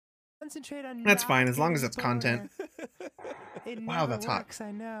Concentrate on That's fine, as long as it's content. Wow, that's hot.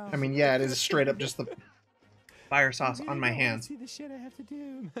 I know. I mean, yeah, it is straight up just the fire sauce on my hands. See the shit I have to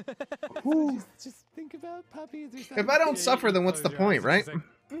do. just think about puppies or something. If I don't suffer, then what's the point, right?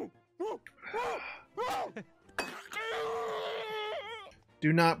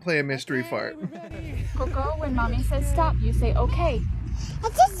 Do not play a mystery fart. Coco, when mommy says stop, you say okay.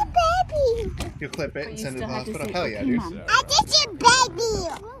 I'm just a baby. You clip it and send it to the hospital. say, Hell yeah, okay, dude. Mom. I'm just a baby.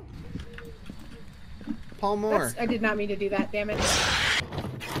 Paul Moore. Oops, I did not mean to do that, damn it.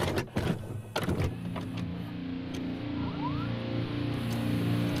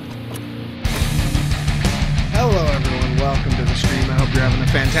 Hello everyone, welcome to the stream. I hope you're having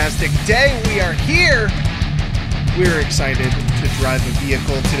a fantastic day. We are here. We're excited to drive a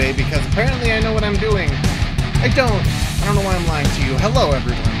vehicle today because apparently I know what I'm doing. I don't know why I'm lying to you. Hello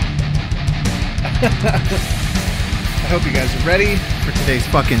everyone. I hope you guys are ready for today's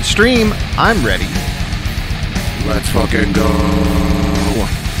fucking stream. I'm ready. Let's fucking go.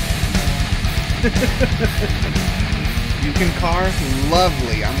 You can car?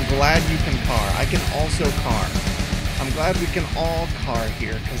 Lovely. I'm glad you can car. I can also car. I'm glad we can all car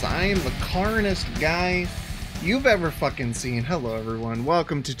here, because I am the carinest guy you've ever fucking seen. Hello, everyone.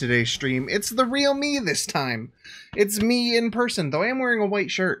 Welcome to today's stream. It's the real me this time. It's me in person, though I am wearing a white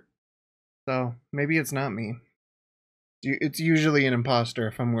shirt. So, maybe it's not me. It's usually an imposter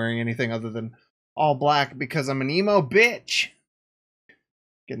if I'm wearing anything other than all black, because I'm an emo bitch.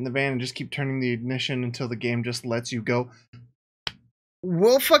 Get in the van and just keep turning the ignition until the game just lets you go.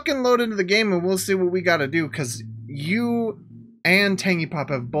 We'll fucking load into the game and we'll see what we gotta do, because you and Tangy Pop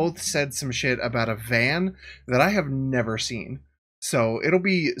have both said some shit about a van that I have never seen. So it'll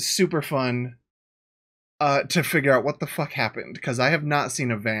be super fun to figure out what the fuck happened, because I have not seen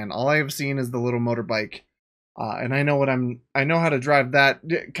a van. All I have seen is the little motorbike. And I know how to drive that,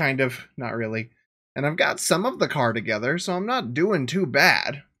 kind of, not really. And I've got some of the car together, so I'm not doing too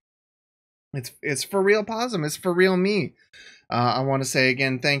bad. It's for real Possum. It's for real me. I want to say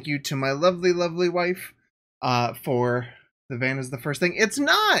again, thank you to my lovely, lovely wife for the van is the first thing. It's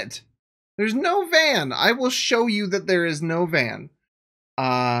not! There's no van. I will show you that there is no van.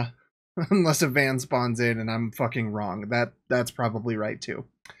 Unless a van spawns in and I'm fucking wrong. That's probably right too.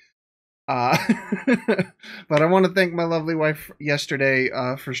 But I want to thank my lovely wife yesterday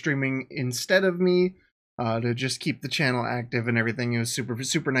for streaming instead of me, to just keep the channel active and everything. It was super,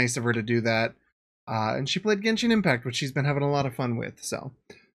 super nice of her to do that. And she played Genshin Impact, which she's been having a lot of fun with. So,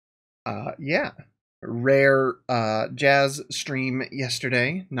 yeah. Rare jazz stream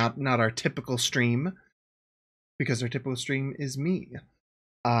yesterday. Not our typical stream, because our typical stream is me.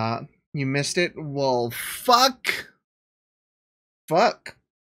 You missed it? Well, fuck.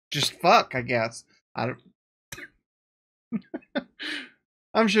 Just fuck, I guess. I don't...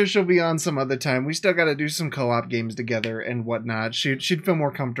 I'm sure she'll be on some other time. We still gotta do some co-op games together and whatnot. She'd feel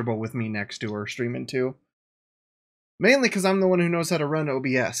more comfortable with me next to her streaming too. Mainly because I'm the one who knows how to run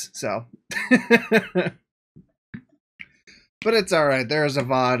OBS, so. But it's alright, there's a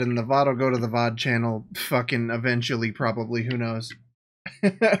VOD, and the VOD will go to the VOD channel fucking eventually, probably, who knows.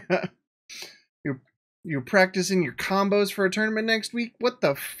 You're practicing your combos for a tournament next week? What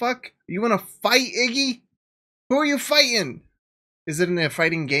the fuck? You wanna fight, Iggy? Who are you fighting? Is it in a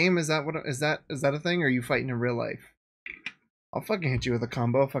fighting game? Is that a thing? Or are you fighting in real life? I'll fucking hit you with a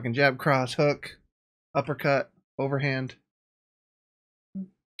combo. Fucking jab, cross, hook, uppercut, overhand.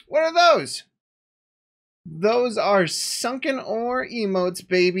 What are those? Those are sunken ore emotes,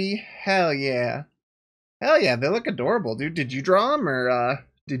 baby. Hell yeah. Hell yeah, they look adorable, dude. Did you draw them, or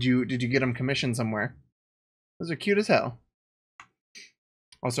did you get them commissioned somewhere? Those are cute as hell.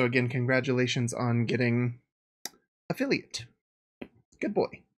 Also, again, congratulations on getting affiliate. Good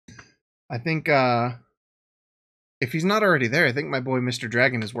boy. I think, if he's not already there, I think my boy Mr.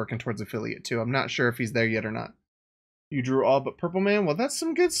 Dragon is working towards affiliate too. I'm not sure if he's there yet or not. You drew all but Purple Man? Well, that's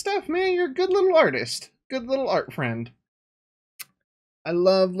some good stuff, man. You're a good little artist. Good little art friend. I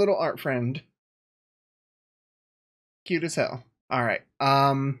love little art friend. Cute as hell. Alright,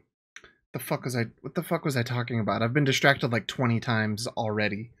 what the fuck was I talking about? I've been distracted like 20 times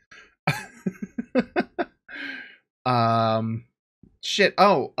already. Shit.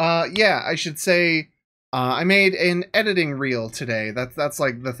 Oh, yeah, I should say, I made an editing reel today. That's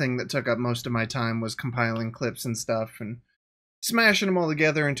like the thing that took up most of my time, was compiling clips and stuff and smashing them all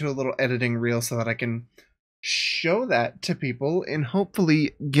together into a little editing reel so that I can show that to people and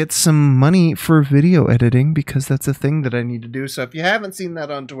hopefully get some money for video editing, because that's a thing that I need to do. So if you haven't seen that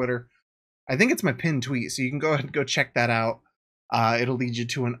on Twitter, I think it's my pinned tweet, so you can go ahead and go check that out. It'll lead you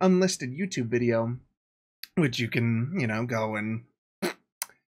to an unlisted YouTube video, which you can, go and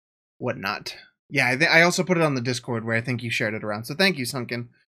whatnot. Yeah, I also put it on the Discord where I think you shared it around. So thank you, Sunken.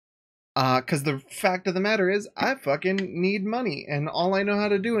 Because the fact of the matter is, I fucking need money, and all I know how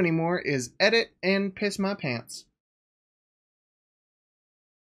to do anymore is edit and piss my pants.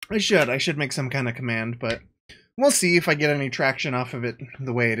 I should make some kind of command, but we'll see if I get any traction off of it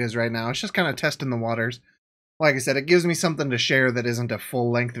the way it is right now. It's just kind of testing the waters. Like I said, it gives me something to share that isn't a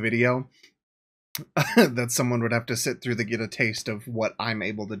full-length video that someone would have to sit through to get a taste of what I'm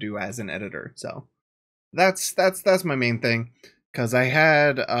able to do as an editor. So that's my main thing. Because I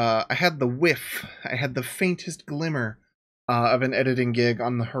had the whiff, I had the faintest glimmer of an editing gig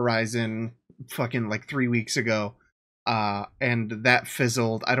on the horizon fucking like 3 weeks ago. And that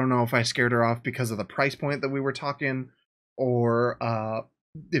fizzled. I don't know if I scared her off because of the price point that we were talking, or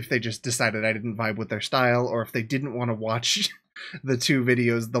if they just decided I didn't vibe with their style, or if they didn't want to watch the 2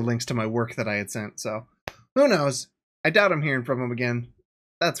 videos, the links to my work that I had sent. So who knows? I doubt I'm hearing from them again.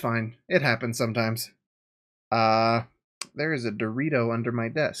 That's fine. It happens sometimes. There is a Dorito under my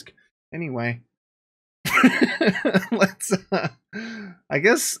desk. Anyway, let's. I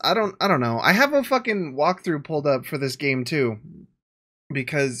guess I don't know. I have a fucking walkthrough pulled up for this game too,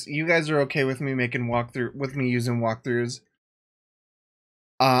 because you guys are okay with me using walkthroughs.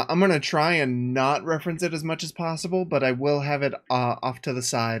 I'm gonna try and not reference it as much as possible, but I will have it off to the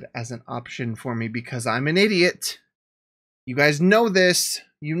side as an option for me because I'm an idiot. You guys know this.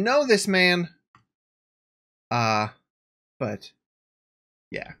 You know this, man. But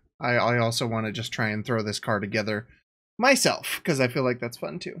yeah, I also want to just try and throw this car together myself because I feel like that's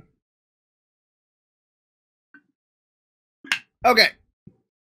fun too. Okay.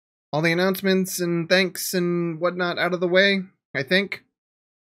 All the announcements and thanks and whatnot out of the way, I think.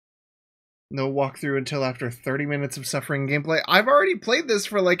 No walkthrough until after 30 minutes of suffering gameplay. I've already played this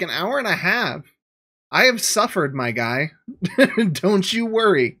for like an hour and a half. I have suffered, my guy. Don't you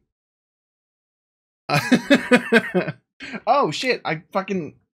worry. Oh shit, I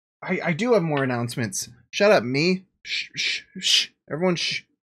do have more announcements. Shut up, me. Shh, shh, shh. Everyone shh.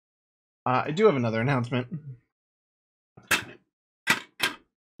 I do have another announcement.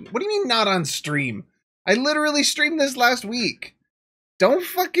 What do you mean not on stream? I literally streamed this last week. Don't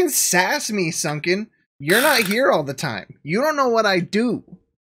fucking sass me, Sunken. You're not here all the time. You don't know what I do.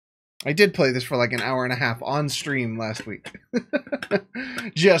 I did play this for like an hour and a half on stream last week.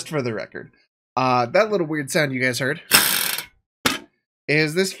 Just for the record. That little weird sound you guys heard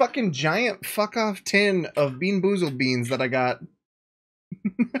is this fucking giant fuck-off tin of Bean Boozled beans that I got.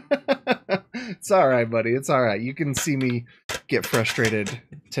 It's alright, buddy. It's alright. You can see me get frustrated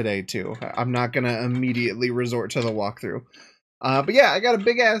today, too. I'm not gonna immediately resort to the walkthrough. But yeah, I got a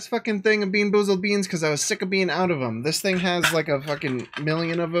big-ass fucking thing of Bean Boozled beans because I was sick of being out of them. This thing has like a fucking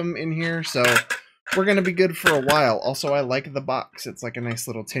million of them in here, so we're gonna be good for a while. Also, I like the box. It's like a nice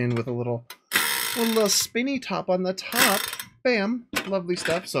little tin with a little spinny top on the top. Bam. Lovely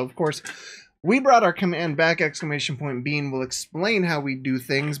stuff. So, of course, we brought our command back, ! Bean will explain how we do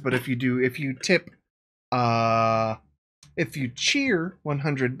things, but if you cheer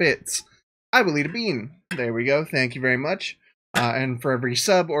 100 bits, I will eat a bean. There we go. Thank you very much. And for every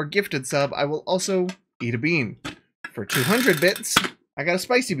sub or gifted sub, I will also eat a bean. For 200 bits, I got a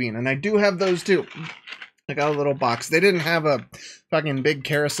spicy bean, and I do have those too. I got a little box. They didn't have a fucking big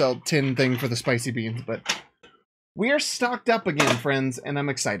carousel tin thing for the spicy beans, but we are stocked up again, friends, and I'm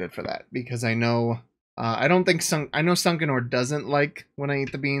excited for that because I know I know Sunkenor doesn't like when I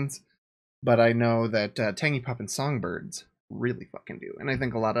eat the beans, but I know that Tangy Pup and Songbirds really fucking do, and I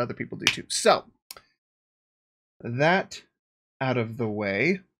think a lot of other people do too. So that out of the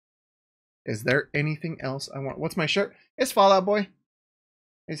way, is there anything else I want? What's my shirt? It's Fall Out Boy.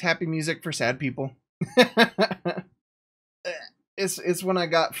 It's happy music for sad people. It's one I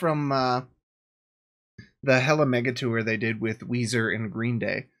got from the Hella Mega Tour they did with Weezer and Green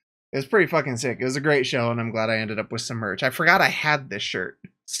Day. It was pretty fucking sick. It was a great show, and I'm glad I ended up with some merch. I forgot I had this shirt,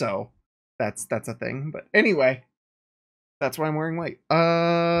 so that's a thing. But anyway, that's why I'm wearing white.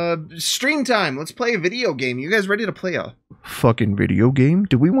 Stream time. Let's play a video game. You guys ready to play a fucking video game?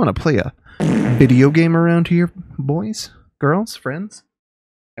 Do we want to play a video game around here, boys, girls, friends,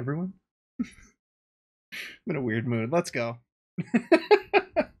 everyone? I'm in a weird mood. Let's go.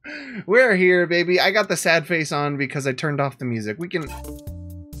 We're here, baby. I got the sad face on because I turned off the music. We can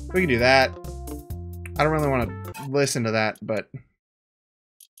do that. I don't really want to listen to that, but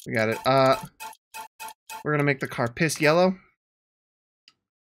we got it. We're gonna make the car piss yellow.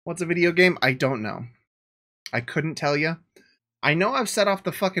 What's a video game? I don't know. I couldn't tell you. I know I've set off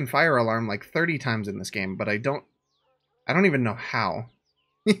the fucking fire alarm like 30 times in this game, but I don't even know how.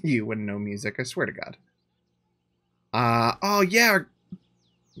 You wouldn't know music, I swear to God. Oh yeah,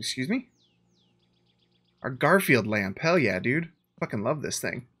 Excuse me? Our Garfield lamp. Hell yeah, dude. Fucking love this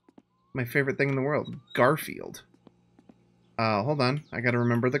thing. My favorite thing in the world. Garfield. Hold on. I gotta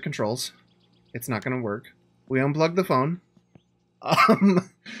remember the controls. It's not gonna work. We unplug the phone.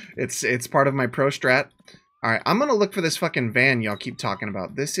 It's part of my pro strat. Alright, I'm gonna look for this fucking van y'all keep talking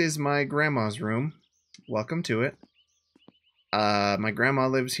about. This is my grandma's room. Welcome to it. My grandma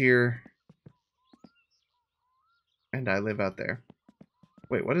lives here. And I live out there.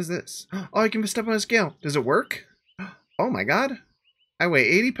 Wait, what is this? Oh, I can step on a scale. Does it work? Oh my god. I weigh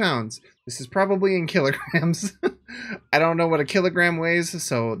 80 pounds. This is probably in kilograms. I don't know what a kilogram weighs,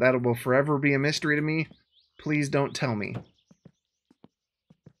 so that will forever be a mystery to me. Please don't tell me.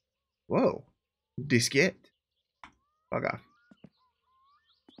 Whoa. Disquette. Fuck off.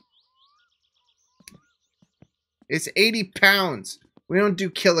 It's 80 pounds. We don't do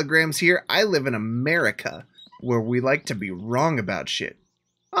kilograms here. I live in America, where we like to be wrong about shit.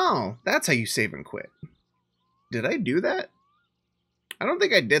 Oh, that's how you save and quit. Did I do that? I don't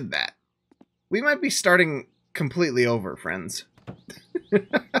think I did that. We might be starting completely over, friends.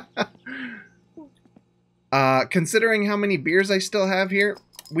 Considering how many beers I still have here,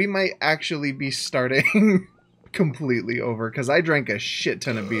 we might actually be starting completely over, because I drank a shit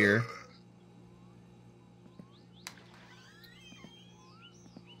ton of beer.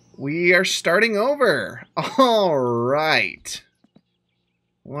 We are starting over. All right.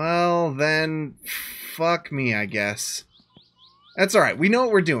 Well, then, fuck me, I guess. That's all right. We know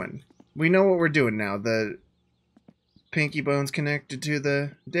what we're doing. We know what we're doing now. The pinky bone's connected to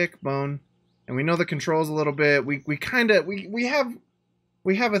the dick bone, and we know the controls a little bit. We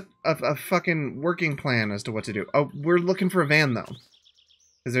have a fucking working plan as to what to do. Oh, we're looking for a van though,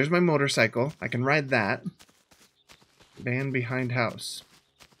 because there's my motorcycle. I can ride that. Van behind house.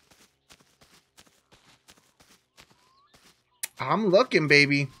 I'm looking,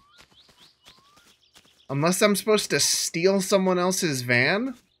 baby. Unless I'm supposed to steal someone else's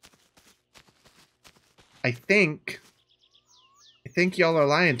van? I think y'all are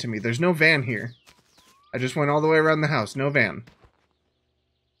lying to me. There's no van here. I just went all the way around the house. No van.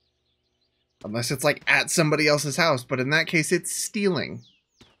 Unless it's like at somebody else's house, but in that case it's stealing.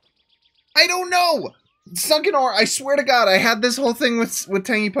 I don't know! Sunken ore, I swear to God, I had this whole thing with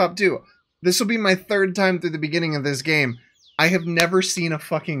Tangy Pop too. This will be my third time through the beginning of this game. I have never seen a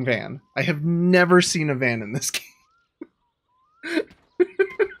fucking van. I have never seen a van in this game.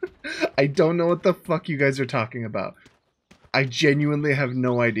 I don't know what the fuck you guys are talking about. I genuinely have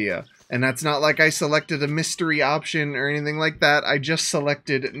no idea. And that's not like I selected a mystery option or anything like that. I just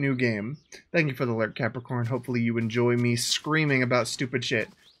selected new game. Thank you for the alert, Capricorn. Hopefully you enjoy me screaming about stupid shit.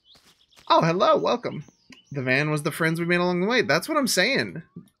 Oh, hello, welcome. The van was the friends we made along the way. That's what I'm saying.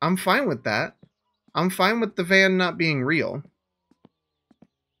 I'm fine with that. I'm fine with the van not being real.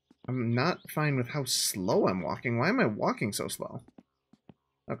 I'm not fine with how slow I'm walking. Why am I walking so slow?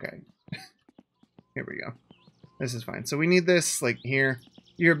 Okay. Here we go. This is fine. So we need this, like, here.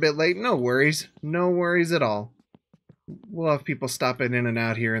 You're a bit late. No worries. No worries at all. We'll have people stopping in and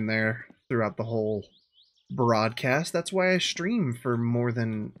out here and there throughout the whole broadcast. That's why I stream for more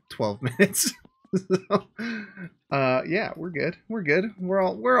than 12 minutes. So, yeah, we're good. We're good.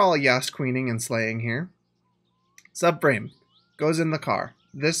 We're all yas queening and slaying here. Subframe goes in the car.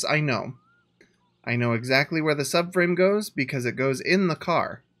 This I know. I know exactly where the subframe goes because it goes in the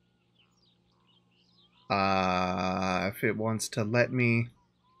car. If it wants to let me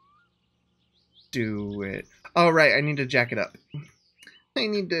do it. Oh, right, I need to jack it up. I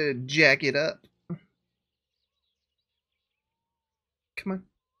need to jack it up. Come on.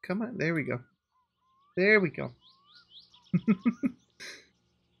 Come on. There we go. There we go.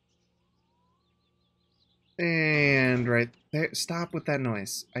 And right there. Stop with that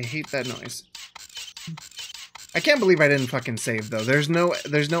noise. I hate that noise. I can't believe I didn't fucking save though. There's no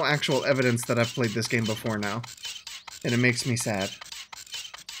actual evidence that I've played this game before now. And it makes me sad.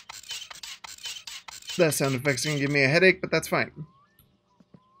 That sound effect's gonna give me a headache, but that's fine.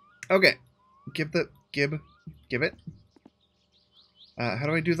 Okay. Give it. How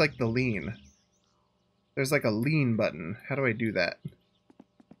do I do like the lean? There's like a lean button. How do I do that?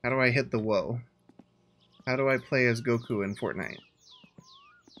 How do I hit the whoa? How do I play as Goku in Fortnite?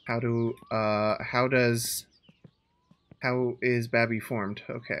 How is Babby formed?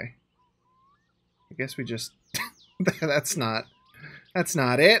 Okay. I guess we just, that's not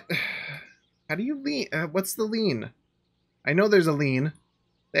it. How do you lean? What's the lean? I know there's a lean.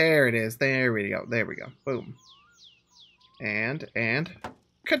 There it is. There we go. There we go. Boom. And,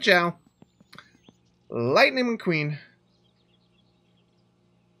 ka-chow. Lightning McQueen.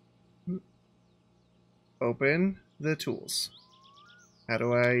 Open the tools. How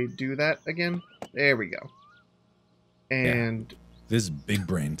do I do that again? There we go. And This is big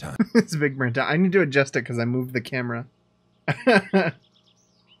brain time. it's big brain time. I need to adjust it because I moved the camera. I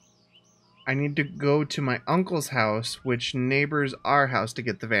need to go to my uncle's house, which neighbors our house, to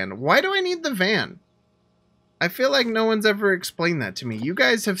get the van. Why do I need the van? I feel like no one's ever explained that to me. You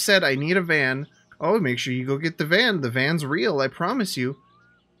guys have said I need a van. Oh, make sure you go get the van. The van's real, I promise you.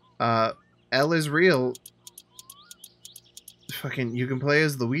 L is real. Fucking, you can play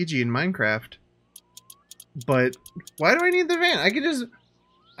as Luigi in Minecraft. But why do I need the van? I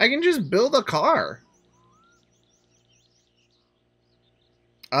can just build a car.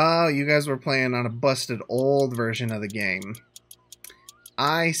 Oh, you guys were playing on a busted old version of the game.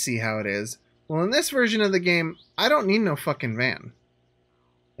 I see how it is. Well, in this version of the game, I don't need no fucking van.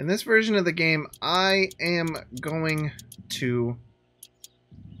 In this version of the game, I am going to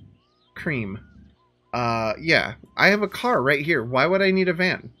cream. Yeah, I have a car right here. Why would I need a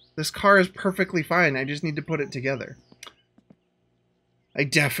van? This car is perfectly fine. I just need to put it together. I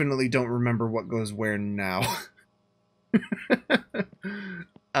definitely don't remember what goes where now.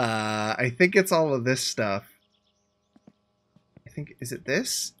 I think it's all of this stuff. I think, is it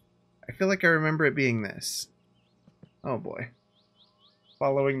this? I feel like I remember it being this. Oh boy.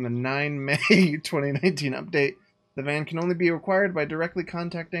 Following the 9 May 2019 update, the van can only be acquired by directly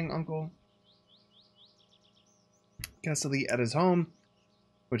contacting Uncle Cassidy at his home,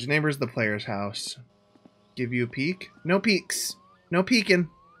 which neighbors the player's house. Give you a peek? No peeks. No peeking.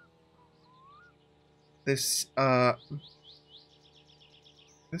 This goes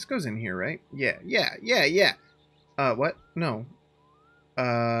in here, right? Yeah. What? No.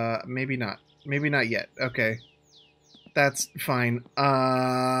 Maybe not. Maybe not yet. Okay. That's fine.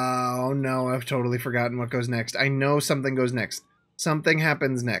 Oh no, I've totally forgotten what goes next. I know something goes next. Something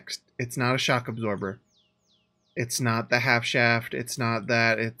happens next. It's not a shock absorber. It's not the half shaft. It's not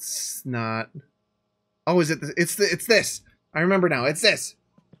that. It's not... Oh, is it this? It's this. I remember now. It's this.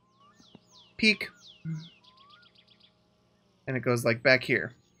 Peek. And it goes like back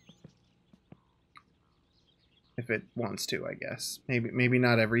here. If it wants to, I guess. Maybe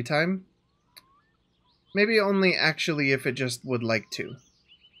not every time. Maybe only actually if it just would like to.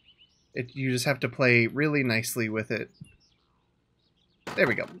 You just have to play really nicely with it. There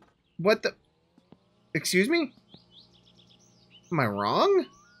we go. What the... Excuse me? Am I wrong?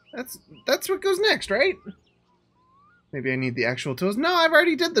 That's what goes next, right? Maybe I need the actual tools. No, I've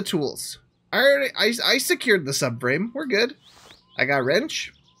already did the tools. I secured the subframe. We're good. I got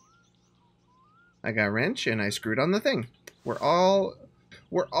wrench. And I screwed on the thing. We're all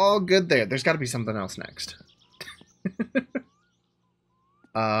good there. There's got to be something else next.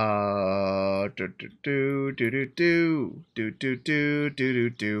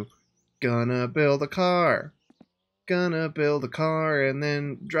 Gonna build a car. Gonna build a car and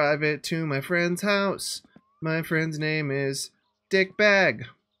then drive it to my friend's house. My friend's name is Dick Bag.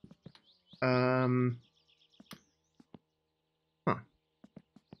 Huh.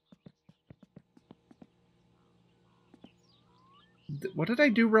 What did I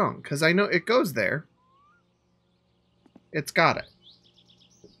do wrong? Because I know it goes there. It's got it.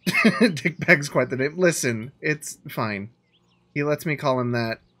 Dick Bag's quite the name. Listen, it's fine. He lets me call him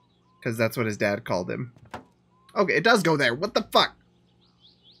that because that's what his dad called him. Okay, it does go there. What the fuck?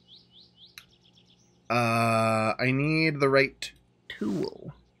 I need the right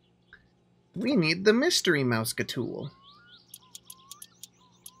tool. We need the mystery Mouska tool.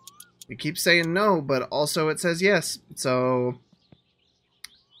 It keeps saying no, but also it says yes. So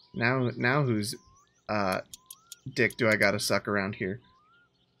now whose dick do I gotta suck around here?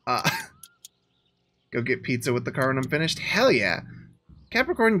 Go get pizza with the car when I'm finished? Hell yeah.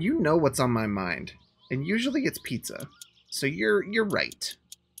 Capricorn, you know what's on my mind. And usually it's pizza. So you're right.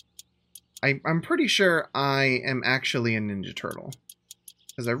 I'm pretty sure I am actually a Ninja Turtle.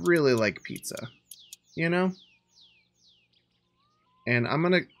 Because I really like pizza. You know? And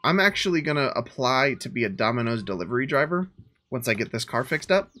I'm actually gonna apply to be a Domino's delivery driver once I get this car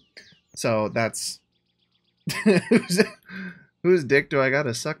fixed up. So that's whose dick do I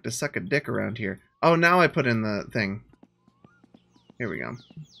gotta suck to suck a dick around here? Oh, now I put in the thing. Here we go.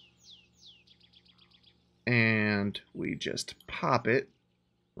 And we just pop it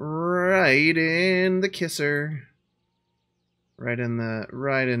right in the kisser. Right in the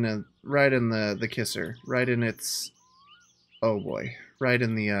kisser. Right in its, oh boy. Right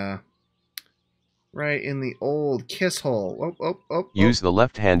in the old kiss hole. Oh. Use the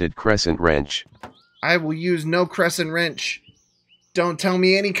left-handed crescent wrench. I will use no crescent wrench. Don't tell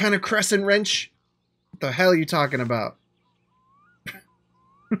me any kind of crescent wrench. What the hell are you talking about?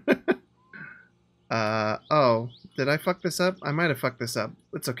 Oh, Did I fuck this up? I might have fucked this up.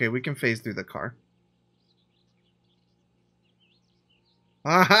 It's okay. We can phase through the car.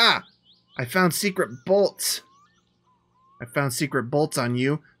 Aha! I found secret bolts. I found secret bolts on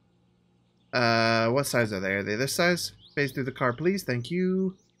you. What size are they? Are they this size? Phase through the car, please. Thank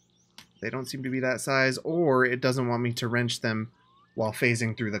you. They don't seem to be that size, or it doesn't want me to wrench them while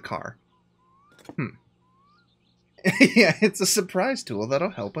phasing through the car. Yeah, it's a surprise tool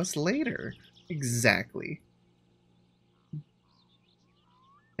that'll help us later. Exactly.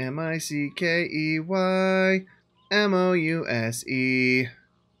 M-I-C-K-E-Y-M-O-U-S-E.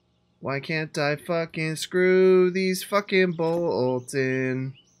 Why can't I fucking screw these fucking bolts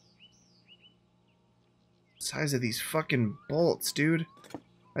in? Size of these fucking bolts, dude.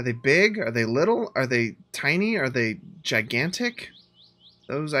 Are they big? Are they little? Are they tiny? Are they gigantic?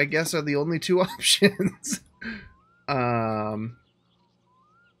 Those, I guess, are the only two options.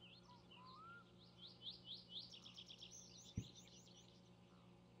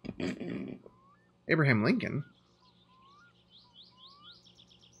 Abraham Lincoln?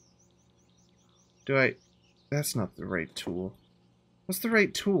 That's not the right tool. What's the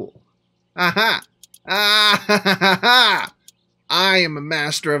right tool? Aha! Ah ha ha ha! I am a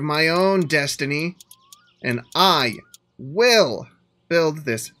master of my own destiny, and I will build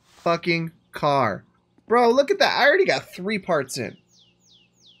this fucking car. Bro, look at that. I already got 3 parts in.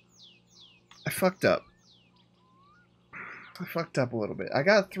 I fucked up. I fucked up a little bit. I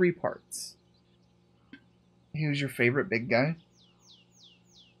got 3 parts. Who's your favorite big guy?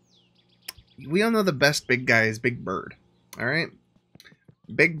 We all know the best big guy is Big Bird. Alright?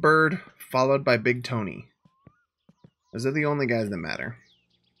 Big Bird followed by Big Tony. Those are the only guys that matter.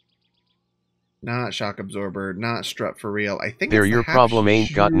 Not Shock Absorber, not Strut for real. I think There your problem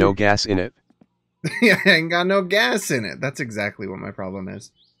ain't got no gas in it. Yeah, I ain't got no gas in it. That's exactly what my problem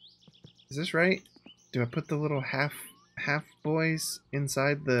is. Is this right? Do I put the little half boys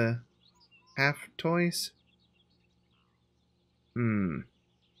inside the half toys?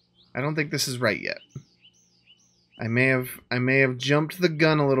 I don't think this is right yet. I may have jumped the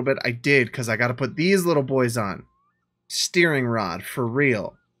gun a little bit. I did, because I got to put these little boys on. Steering rod, for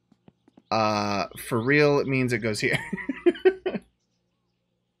real. For real, it means it goes here.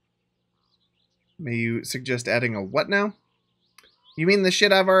 May you suggest adding a what now? You mean the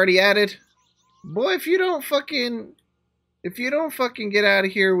shit I've already added? Boy, if you don't fucking get out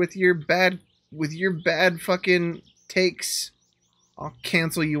of here with your bad fucking takes, I'll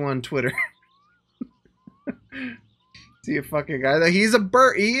cancel you on Twitter. See a fucking guy. He's a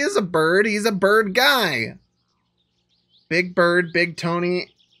bird. He is a bird. He's a bird guy. Big Bird, Big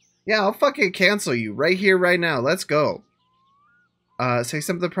Tony. Yeah, I'll fucking cancel you right here, right now. Let's go. Say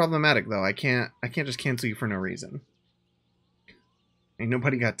something problematic though. I can't just cancel you for no reason. Ain't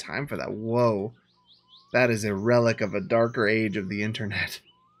nobody got time for that. Whoa. That is a relic of a darker age of the internet.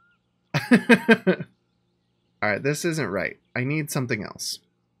 Alright, this isn't right. I need something else.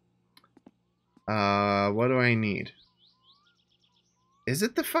 What do I need? Is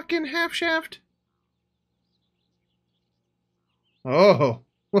it the fucking half shaft? Oh.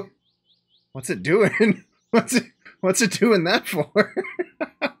 What's it doing? What's it doing that for?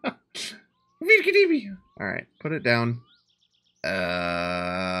 Alright, put it down.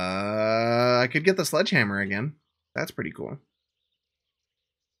 I could get the sledgehammer again. That's pretty cool.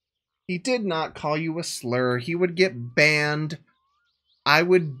 He did not call you a slur. He would get banned. I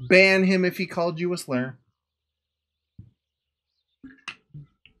would ban him if he called you a slur.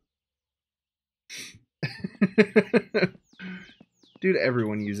 Dude,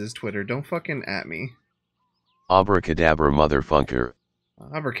 everyone uses Twitter. Don't fucking at me. Abracadabra motherfunker.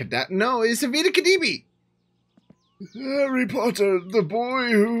 Abracadabra. No, it's Avita Kadibi. Harry Potter, the boy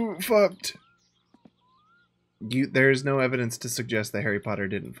who fucked. There's no evidence to suggest that Harry Potter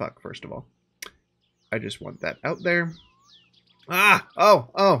didn't fuck, first of all. I just want that out there. Ah! Oh!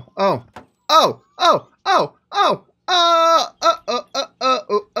 Oh! Oh! Oh! Oh! Oh! Oh!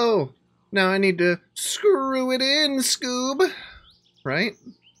 Oh! Now I need to screw it in, Scoob. Right?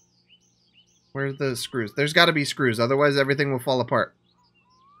 Where's the screws? There's got to be screws, otherwise everything will fall apart.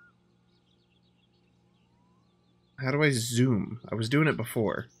 How do I zoom? I was doing it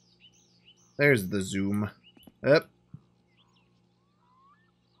before. There's the zoom. Up.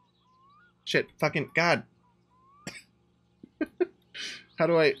 Shit, fucking God. How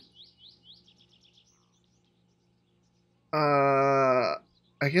do I...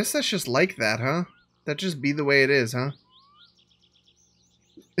 I guess that's just like that, huh? That just be the way it is, huh?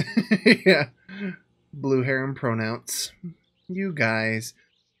 Yeah. Blue hair and pronouns. You guys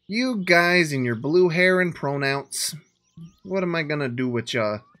and your blue hair and pronouns. What am I gonna do with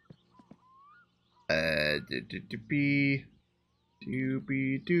ya? Doopy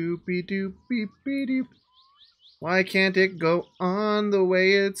doopy doopy doop. Why can't it go on the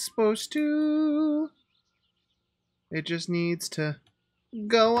way it's supposed to? It just needs to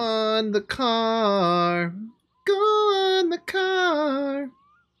go on the car. Go on the car.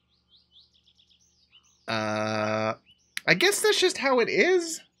 I guess that's just how it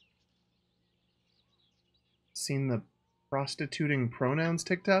is. Seen the prostituting pronouns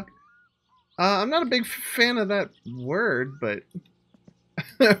TikTok? I'm not a big fan of that word, but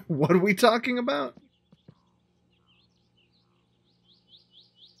what are we talking about?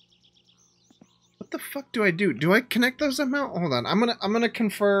 What the fuck do I do? Do I connect those somehow? Hold on. I'm gonna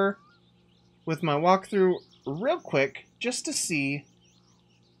confer with my walkthrough real quick just to see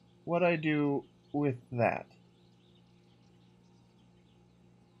what I do with that.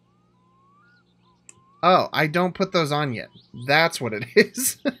 Oh, I don't put those on yet. That's what it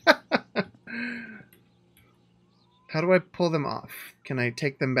is. How do I pull them off? Can I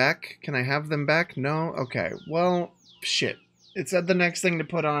take them back? Can I have them back? No? Okay. Well, shit. It said the next thing to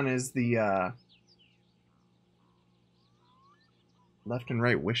put on is the, left and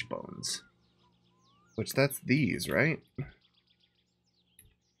right wishbones. Which, that's these, right?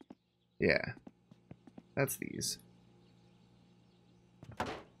 Yeah. That's these.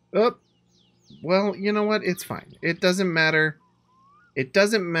 Oh! Well, you know what? It's fine. It doesn't matter. It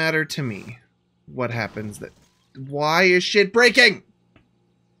doesn't matter to me what happens. That. Why is shit breaking?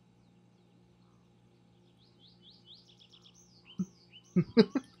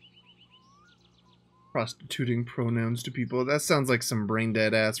 Prostituting pronouns to people. That sounds like some brain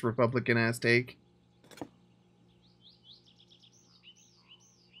dead ass Republican ass take.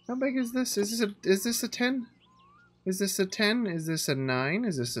 How big is this? Is this a 10? Is this a 10? Is this a 9?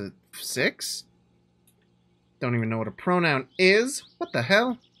 Is this a 6? Don't even know what a pronoun is. What the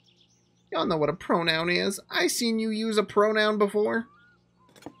hell? Y'all know what a pronoun is. I seen you use a pronoun before.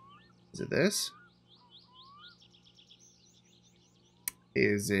 Is it this?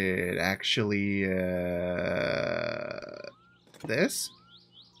 Is it actually this?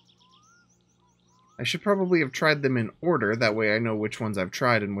 I should probably have tried them in order. That way I know which ones I've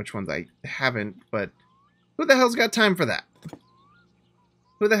tried and which ones I haven't. But who the hell's got time for that?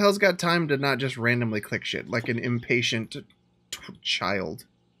 Who the hell's got time to not just randomly click shit like an impatient child?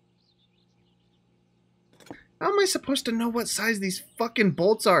 How am I supposed to know what size these fucking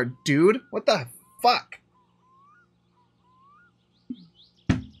bolts are, dude? What the fuck?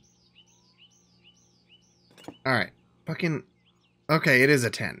 Alright. Fucking... Okay, it is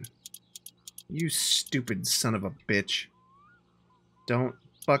a 10. You stupid son of a bitch. Don't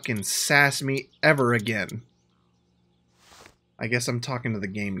fucking sass me ever again. I guess I'm talking to the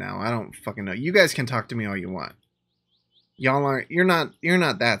game now. I don't fucking know. You guys can talk to me all you want. Y'all aren't... You're not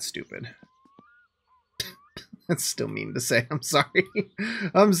that stupid. That's still mean to say. I'm sorry.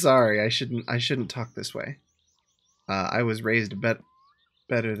 I'm sorry. I shouldn't talk this way. I was raised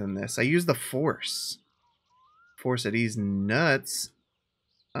better than this. I use the force. Force at these nuts.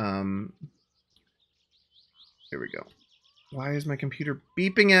 Here we go. Why is my computer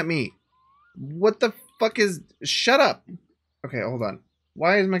beeping at me? What the fuck is... Shut up. Okay, hold on.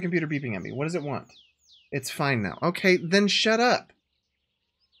 Why is my computer beeping at me? What does it want? It's fine now. Okay, then shut up.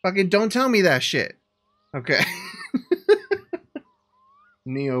 Fucking don't tell me that shit. Okay.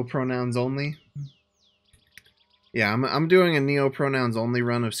 Neo pronouns only. Yeah, I'm doing a Neo pronouns only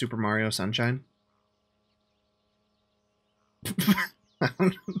run of Super Mario Sunshine.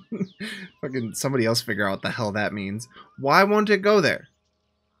 Fucking somebody else figure out what the hell that means. Why won't it go there?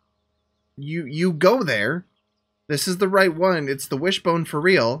 You go there. This is the right one. It's the wishbone for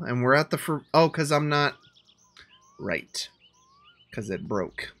real, and we're at the oh, cause I'm not right. Cause it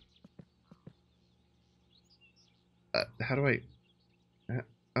broke. How do I...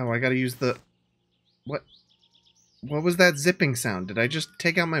 oh, I gotta use the... What was that zipping sound? Did I just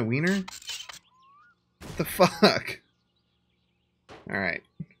take out my wiener? What the fuck? Alright.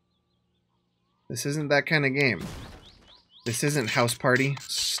 This isn't that kind of game. This isn't House Party,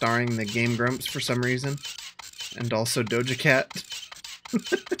 starring the Game Grumps for some reason. And also Doja Cat.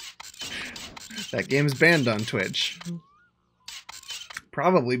 That game's banned on Twitch.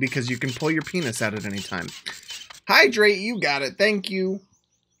 Probably because you can pull your penis out at any time. Hydrate, you got it. Thank you.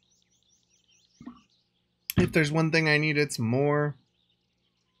 If there's one thing I need, it's more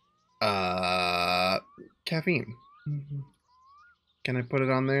caffeine. Can I put it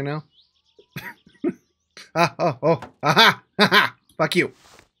on there now? Aha! Fuck you.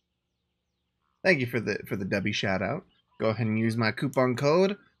 Thank you for the Debbie shout out. Go ahead and use my coupon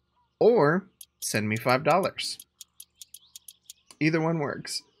code or send me $5. Either one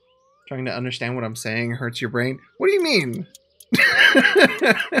works. Trying to understand what I'm saying hurts your brain. What do you mean?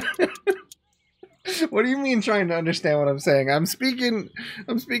 What do you mean trying to understand what I'm saying? I'm speaking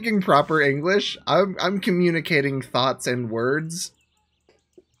proper English. I'm communicating thoughts and words.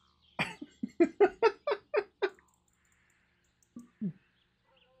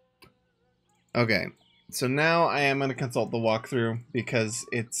 Okay. So now I am going to consult the walkthrough because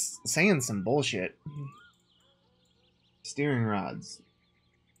it's saying some bullshit. Steering rods.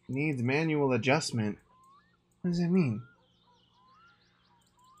 Needs manual adjustment. What does that mean?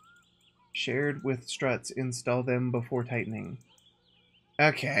 Shared with struts. Install them before tightening.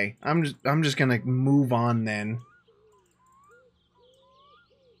 Okay. I'm just going to move on then.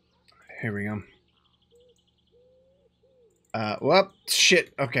 Here we go. Well,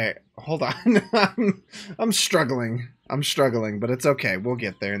 shit. Okay, hold on. I'm struggling. But it's okay. We'll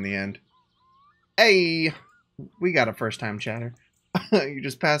get there in the end. Hey, we got a first-time chatter. You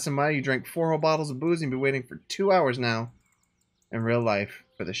just passing by. You drank 4 whole bottles of booze and you've been waiting for 2 hours now. In real life,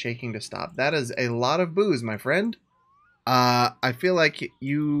 for the shaking to stop. That is a lot of booze, my friend. I feel like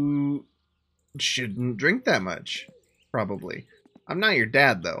you shouldn't drink that much. Probably. I'm not your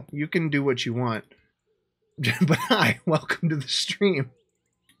dad, though. You can do what you want. But hi, welcome to the stream.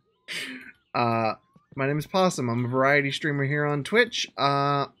 My name is Possum. I'm a variety streamer here on Twitch.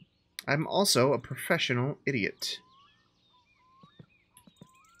 I'm also a professional idiot.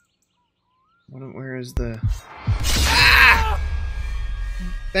 Where is the... Ah!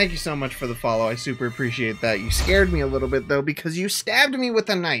 Thank you so much for the follow. I super appreciate that. You scared me a little bit, though, because you stabbed me with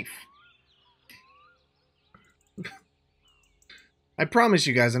a knife. I promise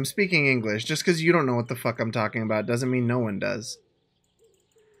you guys, I'm speaking English. Just because you don't know what the fuck I'm talking about doesn't mean no one does.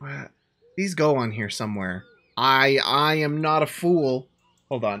 These go on here somewhere. I am not a fool.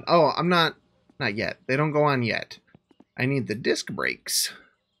 Hold on. Oh, I'm not... Not yet. They don't go on yet. I need the disc brakes.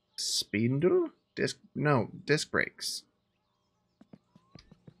 Spindle? No, disc brakes.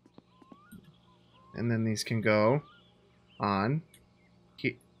 And then these can go on.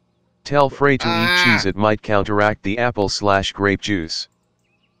 Tell Frey to eat cheese. It might counteract the apple/grape juice.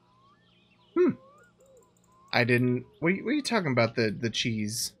 I didn't... What are you talking about, the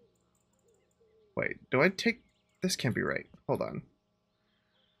cheese? Wait, do I take... This can't be right. Hold on.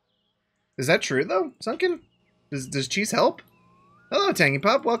 Is that true, though? Sunken? Does cheese help? Hello, Tangy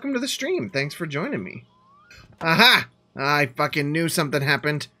Pup. Welcome to the stream. Thanks for joining me. Aha! I fucking knew something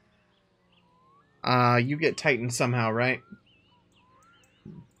happened. You get tightened somehow, right?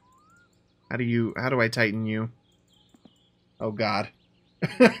 How do I tighten you? Oh, God.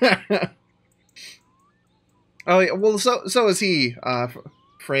 Oh, yeah, well, so is he.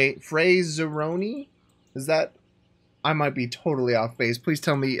 Fraseroni? Is that... I might be totally off base. Please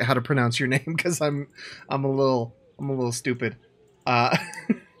tell me how to pronounce your name, because I'm a little stupid. But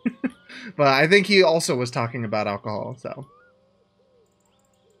I think he also was talking about alcohol, so...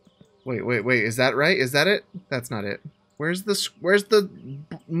 Wait, is that right? Is that it? That's not it. Where's the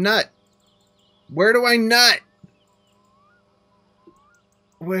nut? Where do I nut?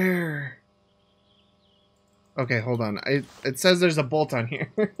 Where? Okay, hold on. It says there's a bolt on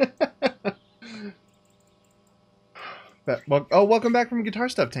here. Welcome back from Guitar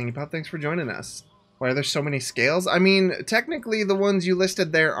Stuff, Tangy Pop. Thanks for joining us. Why are there so many scales? I mean, technically the ones you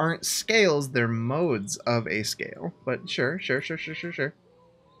listed there aren't scales, they're modes of a scale. But sure.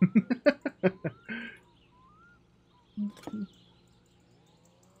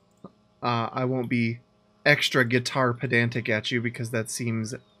 I won't be extra guitar pedantic at you because that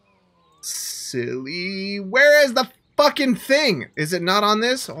seems silly. Where is the fucking thing? Is it not on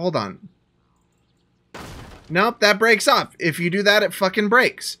this? Hold on. Nope, that breaks off. If you do that, it fucking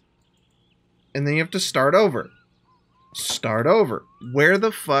breaks. And then you have to start over. Start over. Where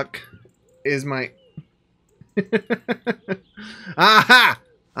the fuck is my... Aha!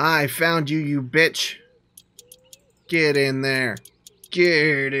 I found you, you bitch. Get in there.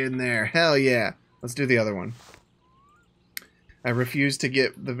 Get in there. Hell yeah. Let's do the other one. I refuse to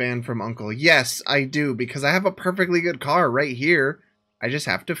get the van from Uncle. Yes, I do, because I have a perfectly good car right here. I just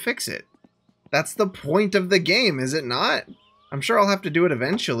have to fix it. That's the point of the game, is it not? I'm sure I'll have to do it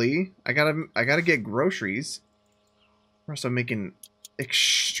eventually. I gotta get groceries. We're also making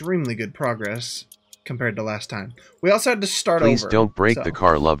extremely good progress compared to last time. We also had to start Please over. Please don't break the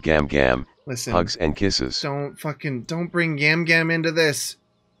car. Love Gam Gam. Listen, hugs and kisses. Don't bring Gam Gam into this.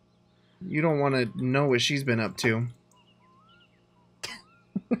 You don't want to know what she's been up to.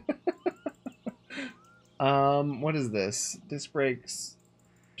 What is this? Disc brakes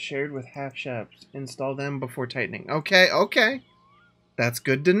shared with half shafts. Install them before tightening. Okay. That's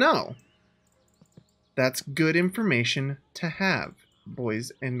good to know. That's good information to have.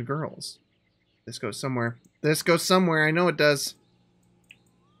 boys and girls. This goes somewhere. This goes somewhere. I know it does.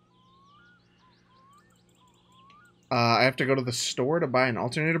 I have to go to the store to buy an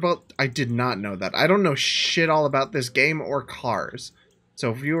alternator belt. I did not know that. I don't know shit all about this game or cars.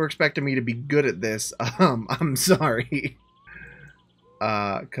 So if you were expecting me to be good at this, I'm sorry.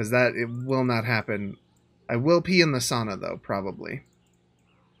 Because it will not happen. I will pee in the sauna, though, probably.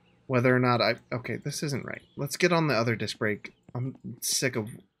 Whether or not okay, this isn't right. Let's get on the other disc brake. I'm sick of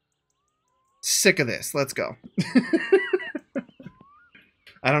this. Let's go.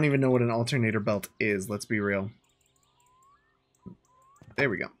 I don't even know what an alternator belt is. Let's be real. There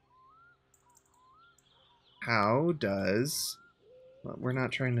we go. How does... Well, we're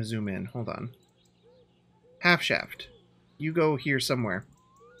not trying to zoom in. Hold on. Half shaft. You go here somewhere.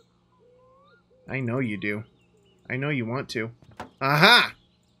 I know you do. I know you want to. Aha!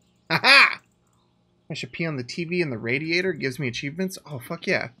 Aha! I should pee on the TV and the radiator. Gives me achievements. Oh, fuck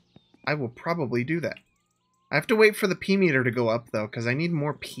yeah. I will probably do that. I have to wait for the pee meter to go up, though, because I need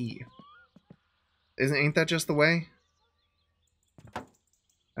more pee. Ain't that just the way?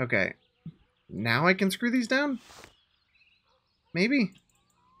 Okay. Now I can screw these down? Maybe?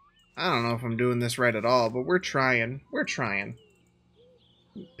 I don't know if I'm doing this right at all, but we're trying. We're trying.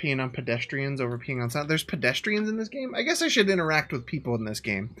 Peeing on pedestrians over peeing on sound. There's pedestrians in this game? I guess I should interact with people in this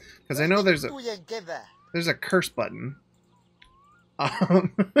game. Because I know there's a curse button.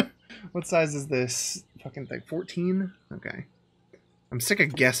 What size is this fucking thing? 14? Okay. I'm sick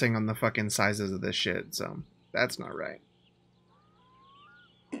of guessing on the fucking sizes of this shit, so that's not right.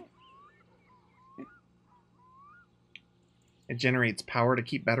 It generates power to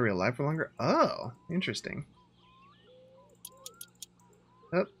keep battery alive for longer. Oh, interesting.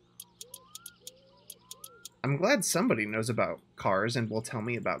 Oh. I'm glad somebody knows about cars and will tell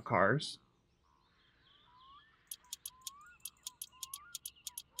me about cars.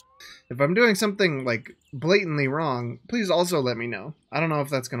 If I'm doing something, like, blatantly wrong, please also let me know. I don't know if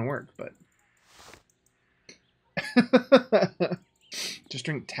that's gonna work, but... Just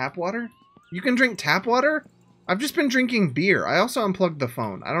drink tap water? You can drink tap water? I've just been drinking beer. I also unplugged the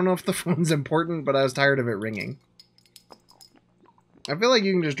phone. I don't know if the phone's important, but I was tired of it ringing. I feel like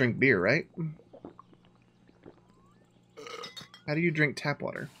you can just drink beer, right? How do you drink tap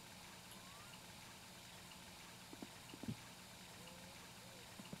water?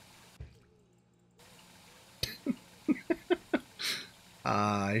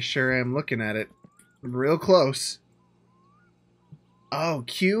 I sure am looking at it real close. Oh,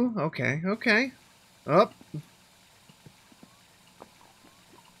 Q? Okay, okay. Up.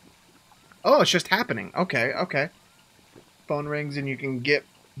 Oh, it's just happening. Okay, okay. Phone rings and you can get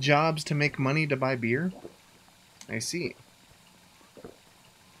jobs to make money to buy beer? I see.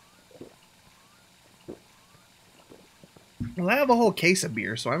 Well, I have a whole case of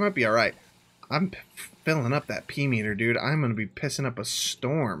beer, so I might be alright. I'm filling up that pee meter, dude. I'm gonna be pissing up a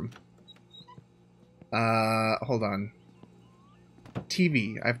storm. Hold on.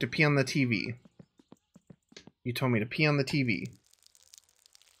 TV. I have to pee on the TV. You told me to pee on the TV.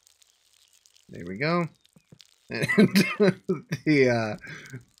 There we go. And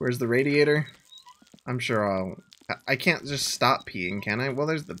where's the radiator? I'm sure I can't just stop peeing, can I? Well,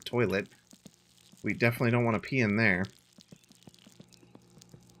 there's the toilet. We definitely don't want to pee in there.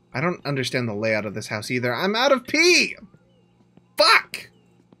 I don't understand the layout of this house either. I'm out of pee! Fuck!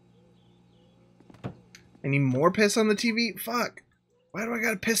 I need more piss on the TV? Fuck. Why do I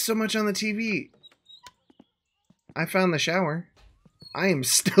gotta piss so much on the TV? I found the shower. I am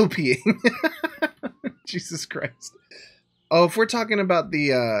still peeing. Jesus Christ. Oh, if we're talking about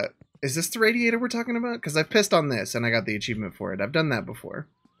the, is this the radiator we're talking about? Because I've pissed on this and I got the achievement for it. I've done that before.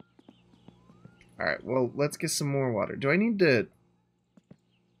 Alright, well, let's get some more water. Do I need to...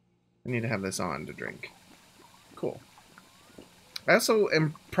 I need to have this on to drink. Cool. I also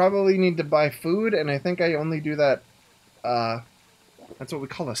probably need to buy food, and I think I only do that, that's what we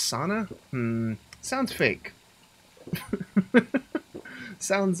call a sauna? Sounds fake.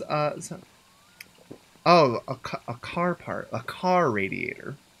 Sounds, oh, a car part. A car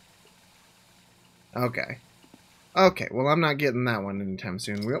radiator. Okay. Okay, well, I'm not getting that one anytime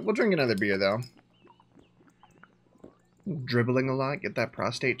soon. We'll drink another beer, though. Dribbling a lot, get that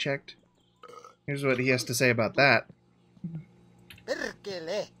prostate checked. Here's what he has to say about that.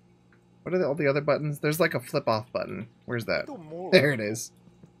 What are all the other buttons? There's like a flip-off button. Where's that? There it is.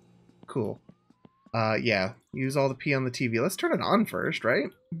 Cool. Yeah. Use all the pee on the TV. Let's turn it on first, right?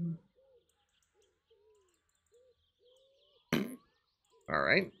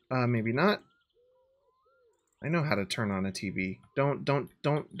 Alright. Maybe not. I know how to turn on a TV.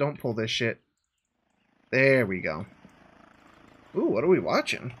 Don't pull this shit. There we go. Ooh, what are we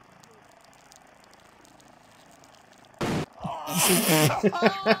watching?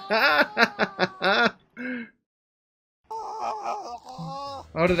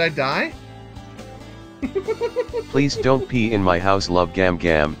 Oh, did I die? Please don't pee in my house, love gam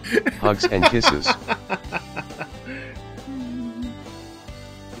gam. Hugs and kisses.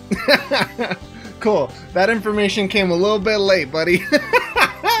 Cool. That information came a little bit late, buddy.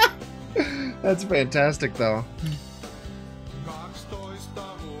 That's fantastic, though.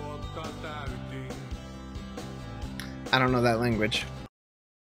 I don't know that language.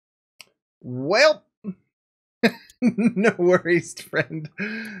 Well, no worries, friend.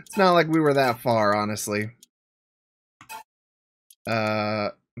 It's not like we were that far, honestly.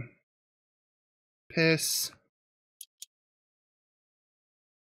 Piss.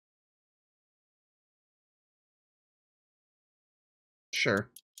 Sure.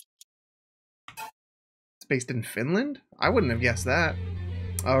 It's based in Finland? I wouldn't have guessed that.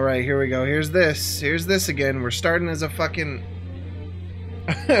 Alright, here we go. Here's this. Here's this again. We're starting as a fucking...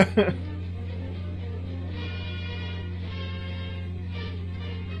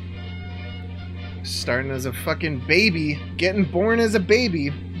 Starting as a fucking baby. Getting born as a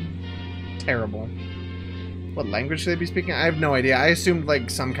baby. Terrible. What language should they be speaking? I have no idea. I assumed like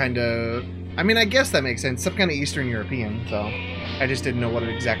some kind of... I mean, I guess that makes sense. Some kind of Eastern European, so... I just didn't know what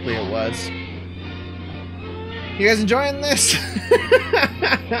exactly it was. You guys enjoying this?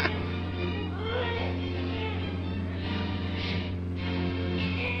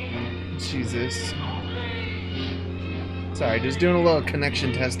 Jesus. Sorry, just doing a little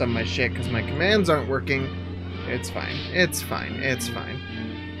connection test on my shit because my commands aren't working. It's fine. It's fine. It's fine.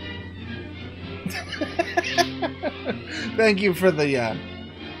 Thank you for the,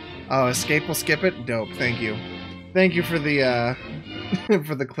 Oh, escape will skip it? Dope. Thank you. Thank you for the,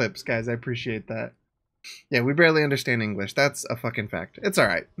 for the clips, guys. I appreciate that. Yeah, we barely understand English. That's a fucking fact. It's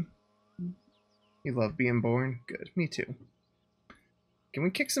alright. You love being born? Good. Me too. Can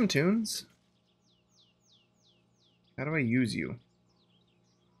we kick some tunes? How do I use you?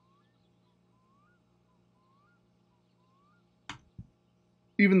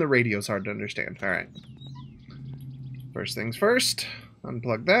 Even the radio's hard to understand. Alright. First things first.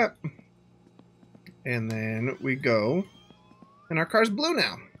 Unplug that. And then we go. And our car's blue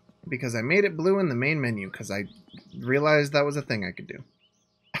now. Because I made it blue in the main menu. Because I realized that was a thing I could do.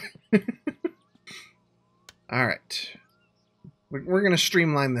 Alright. We're going to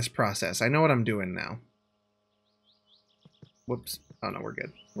streamline this process. I know what I'm doing now. Whoops. Oh no, we're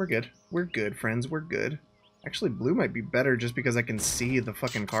good. We're good. We're good, friends. We're good. Actually, blue might be better just because I can see the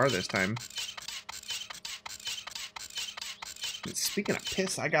fucking car this time. Speaking of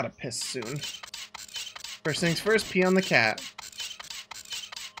piss, I gotta piss soon. First things first, pee on the cat.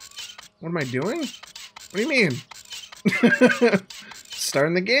 What am I doing? What do you mean?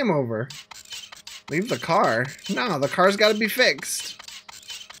 Starting the game over. Leave the car. No, the car's gotta be fixed.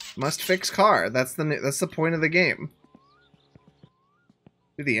 Must fix car. That's the point of the game.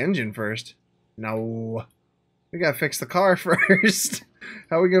 Do the engine first. No. We gotta fix the car first.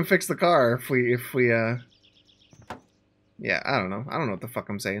 How are we gonna fix the car if we yeah, I don't know. I don't know what the fuck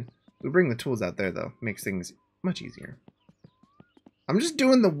I'm saying. We bring the tools out there though. Makes things much easier. I'm just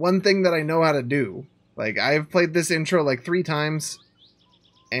doing the one thing that I know how to do. Like, I've played this intro like 3 times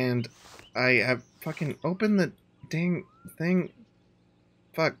and I have fucking opened the dang thing.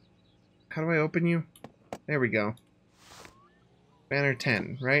 Fuck. How do I open you? There we go. Banner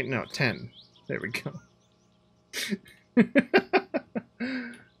 10, right? No, 10. There we go.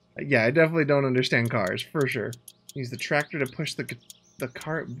 Yeah, I definitely don't understand cars, for sure. Use the tractor to push the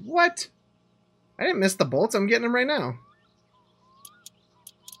car. What? I didn't miss the bolts. I'm getting them right now.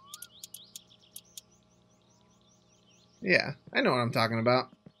 Yeah, I know what I'm talking about.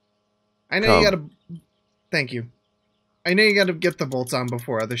 I know you gotta... Thank you. I know you gotta get the bolts on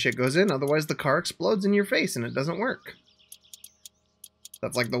before other shit goes in, otherwise the car explodes in your face and it doesn't work.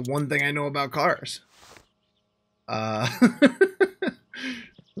 That's like the one thing I know about cars.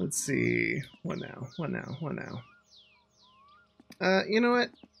 Let's see. What now? What now? What now? You know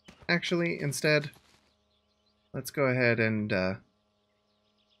what? Actually, instead, let's go ahead and, is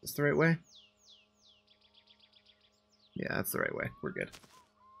this the right way? Yeah, that's the right way. We're good.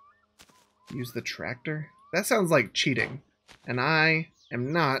 Use the tractor? That sounds like cheating. And I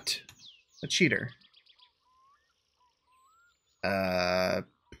am not a cheater. How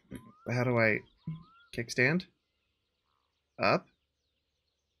do I kickstand? Up?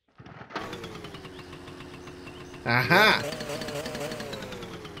 Aha!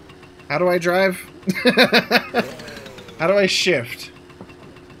 How do I drive? How do I shift?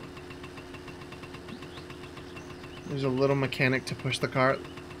 There's a little mechanic to push the car.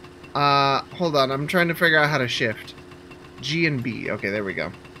 Hold on. I'm trying to figure out how to shift. G and B. Okay, there we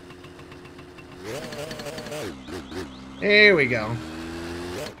go. There we go.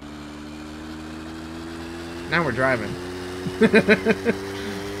 Now we're driving.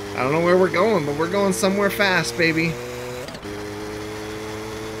 I don't know where we're going, but we're going somewhere fast, baby.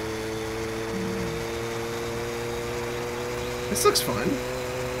 This looks fun.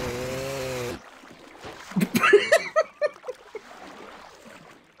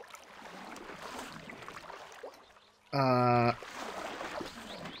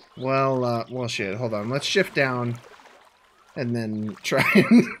 Well, shit. Hold on. Let's shift down and then try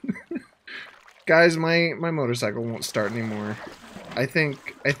and... Guys, my motorcycle won't start anymore. I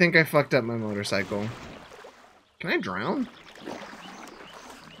think I fucked up my motorcycle. Can I drown?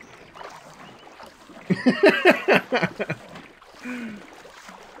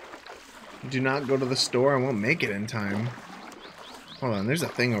 Do not go to the store. I won't make it in time. Hold on, there's a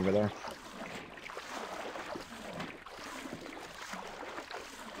thing over there.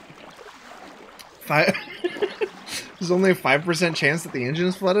 There's only a 5% chance that the engine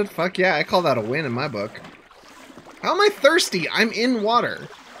is flooded? Fuck yeah, I call that a win in my book. How am I thirsty? I'm in water.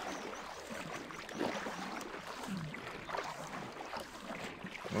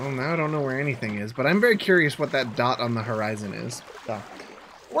 Well, now I don't know where anything is, but I'm very curious what that dot on the horizon is. So,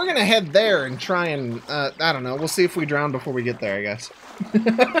 we're gonna head there and try and, I don't know, we'll see if we drown before we get there, I guess.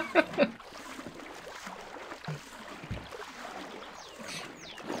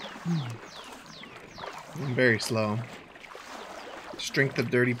 I'm very slow. Strength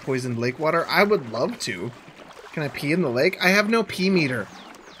of dirty poisoned lake water? I would love to. Can I pee in the lake? I have no pee meter.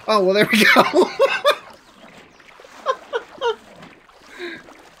 Oh, well, there we go.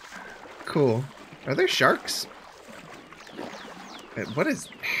 Cool. Are there sharks? What is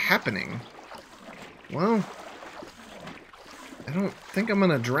happening? Well, I don't think I'm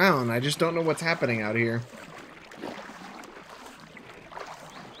gonna drown. I just don't know what's happening out here.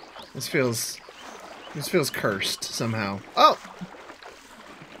 This feels cursed somehow. Oh!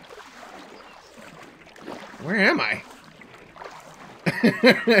 Where am I?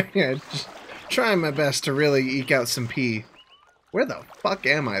 Yeah, just trying my best to really eke out some pee. Where the fuck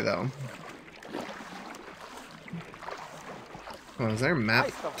am I, though? Oh, is there a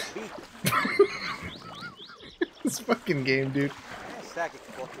map? This fucking game, dude.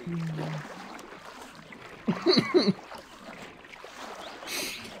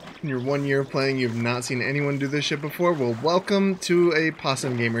 In your 1 year playing, you've not seen anyone do this shit before? Well, welcome to a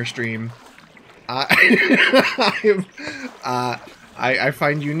Possum Gamer stream. I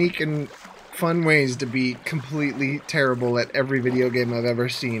find unique and fun ways to be completely terrible at every video game I've ever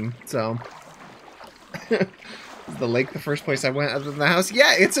seen, so... Is the lake the first place I went other than the house?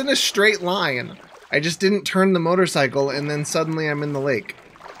 Yeah, it's in a straight line. I just didn't turn the motorcycle, and then suddenly I'm in the lake.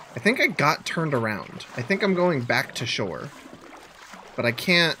 I think I got turned around. I think I'm going back to shore. But I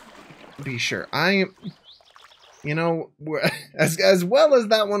can't be sure. You know, as well as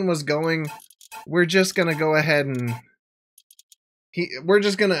that one was going, we're just gonna go ahead and... We're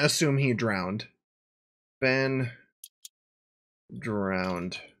just gonna assume he drowned. Ben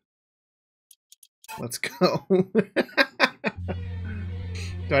drowned. Let's go. Do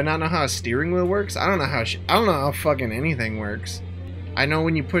I not know how a steering wheel works? I don't know how fucking anything works. I know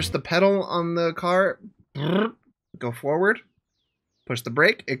when you push the pedal on the car, go forward. Push the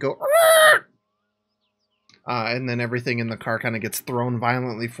brake, it go. And then everything in the car kind of gets thrown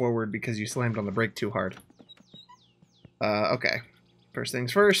violently forward because you slammed on the brake too hard. Okay. First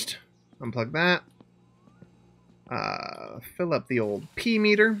things first. Unplug that. Fill up the old P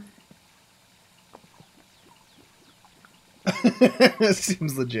meter.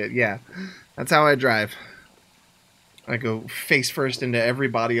 Seems legit, yeah. That's how I drive. I go face first into every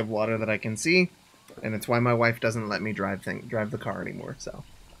body of water that I can see, and it's why my wife doesn't let me drive the car anymore, so.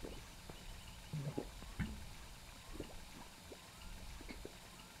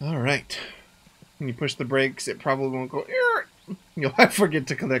 Alright. When you push the brakes, it probably won't go... You'll forget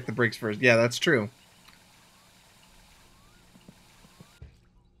to connect the brakes first. Yeah, that's true.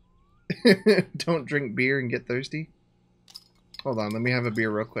 Don't drink beer and get thirsty. Hold on, let me have a beer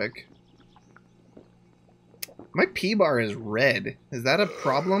real quick. My pee bar is red. Is that a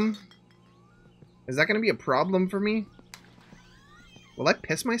problem? Is that going to be a problem for me? Will I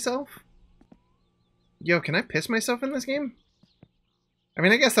piss myself? Yo, can I piss myself in this game? I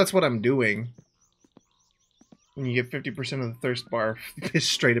mean, I guess that's what I'm doing. When you get 50% of the thirst bar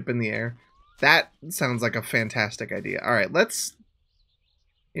pissed straight up in the air. That sounds like a fantastic idea. Alright, let's...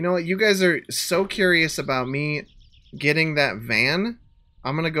 You know what? You guys are so curious about me getting that van.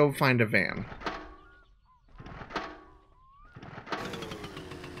 I'm gonna go find a van.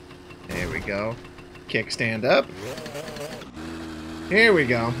 go. Kickstand up. Here we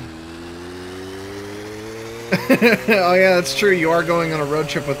go. Oh yeah, that's true. You are going on a road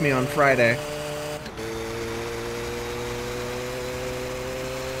trip with me on Friday.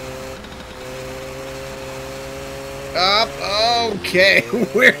 Up. Okay.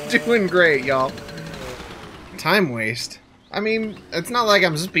 We're doing great, y'all. Time waste. I mean, it's not like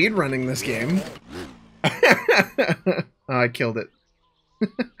I'm speed running this game. Oh, I killed it.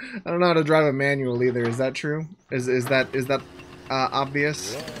 I don't know how to drive a manual either. Is that true? Is that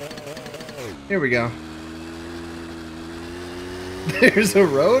obvious? Here we go. There's a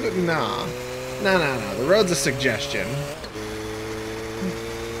road? Nah. No. The road's a suggestion.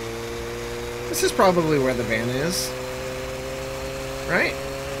 This is probably where the van is. Right?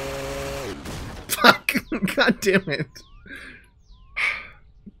 Fuck. God damn it.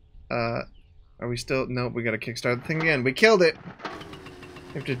 Are we still... Nope, we gotta kickstart the thing again. We killed it!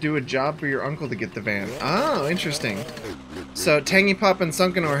 You have to do a job for your uncle to get the van. Oh, interesting. So, Tangy Pop and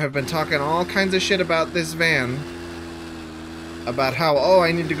Sunkenor have been talking all kinds of shit about this van. About how, oh,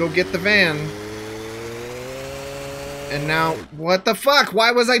 I need to go get the van. And now, what the fuck?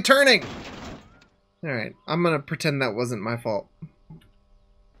 Why was I turning? Alright, I'm gonna pretend that wasn't my fault.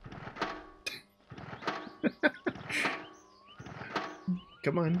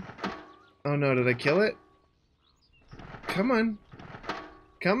 Come on. Oh no, did I kill it? Come on.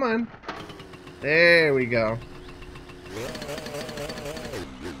 Come on. There we go.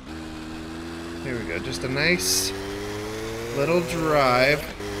 There we go. Just a nice little drive.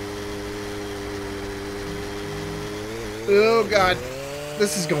 Oh god.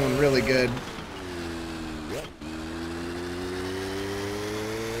 This is going really good.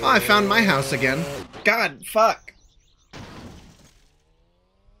 Oh, I found my house again. God, fuck.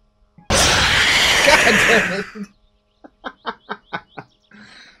 God damn it.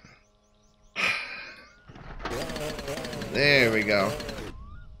 There we go.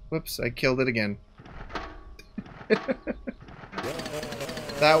 Whoops, I killed it again.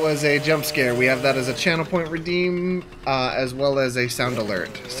 That was a jump scare. We have that as a channel point redeem, as well as a sound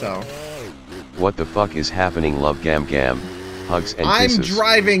alert, so. What the fuck is happening, love Gam Gam? Hugs and kisses. I'm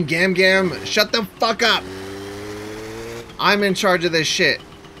driving, Gam Gam. Shut the fuck up. I'm in charge of this shit.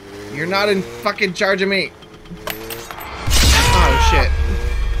 You're not in fucking charge of me. Oh, shit.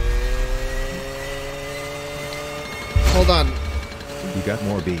 Hold on. You got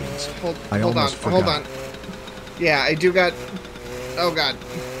more beans. Hold on. Yeah, I do got... Oh, God.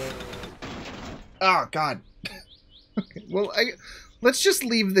 Oh, God. Okay, well, let's just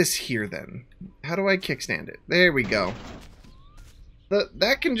leave this here, then. How do I kickstand it? There we go.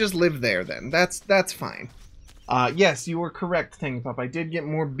 That can just live there, then. That's fine. Yes, you were correct, Tangy Pop. I did get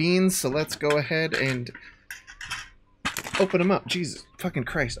more beans, so let's go ahead and open them up. Jesus fucking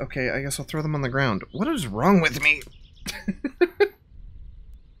Christ. Okay, I guess I'll throw them on the ground. What is wrong with me?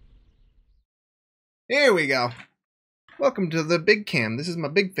 Here we go. Welcome to the big cam. This is my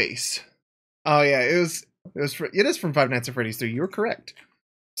big face. Oh yeah, it is from Five Nights at Freddy's 3. You're correct.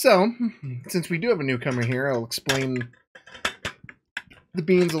 So, since we do have a newcomer here, I'll explain the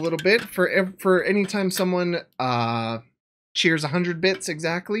beans a little bit. For any time someone cheers 100 bits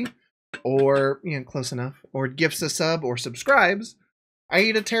exactly, or close enough, or gifts a sub or subscribes, I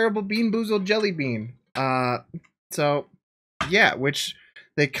eat a terrible Bean Boozled jelly bean. So yeah, which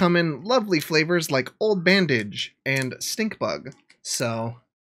they come in lovely flavors like Old Bandage and Stink Bug. So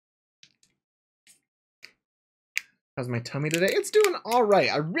how's my tummy today? It's doing all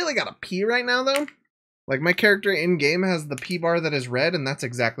right. I really gotta pee right now though. Like, my character in-game has the P bar that is red, and that's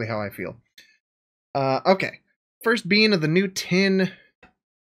exactly how I feel. Okay. First bean of the new tin.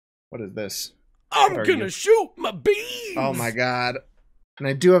 What is this? I'm gonna shoot my beans! Oh my god. And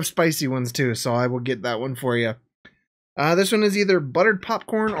I do have spicy ones too, so I will get that one for you. This one is either buttered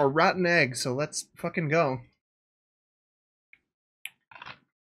popcorn or rotten egg, so let's fucking go.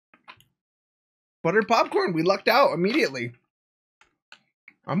 Buttered popcorn, we lucked out immediately.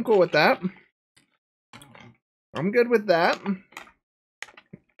 I'm cool with that. I'm good with that.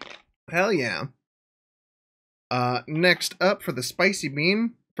 Hell yeah. Next up for the spicy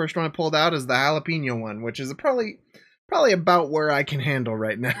bean, first one I pulled out is the jalapeno one, which is probably about where I can handle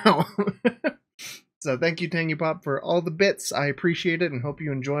right now. So thank you, Tangy Pop, for all the bits. I appreciate it and hope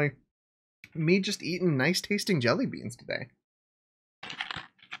you enjoy me just eating nice tasting jelly beans today.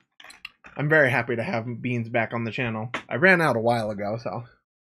 I'm very happy to have beans back on the channel. I ran out a while ago, so.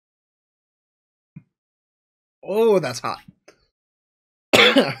 Oh, that's hot.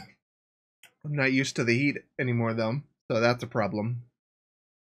 I'm not used to the heat anymore, though, so that's a problem.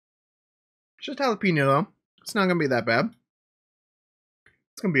 It's just jalapeno, though. It's not going to be that bad.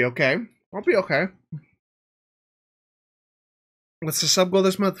 It's going to be okay. I'll be okay. What's the sub goal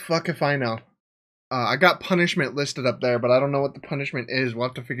this month? Fuck if I know. I got punishment listed up there, but I don't know what the punishment is. We'll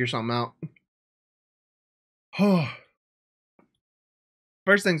have to figure something out.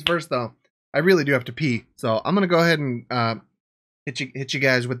 First things first, though. I really do have to pee, so I'm gonna go ahead and hit you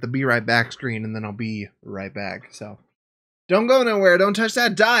guys with the be right back screen, and then I'll be right back. So don't go nowhere. Don't touch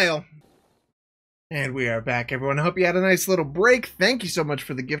that dial. And we are back, everyone. I hope you had a nice little break. Thank you so much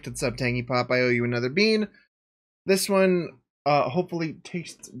for the gifted sub, Tangy Pop. I owe you another bean. This one hopefully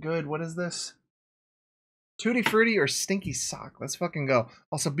tastes good. What is this? Tutti Frutti or Stinky Sock? Let's fucking go.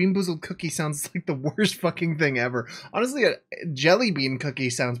 Also, Bean Boozled cookie sounds like the worst fucking thing ever. Honestly, a jelly bean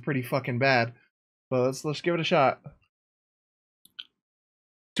cookie sounds pretty fucking bad. But let's give it a shot.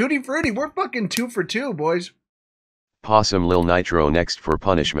 Tutti Frutti, we're fucking 2 for 2, boys. Possum Lil Nitro next for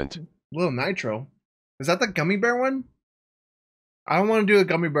punishment. Lil Nitro? Is that the gummy bear one? I don't want to do a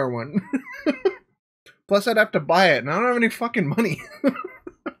gummy bear one. Plus, I'd have to buy it, and I don't have any fucking money.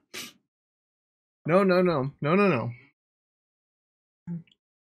 No.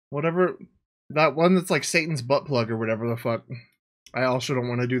 Whatever. That one that's like Satan's butt plug or whatever the fuck. I also don't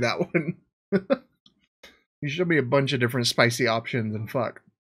want to do that one. You should be a bunch of different spicy options and fuck.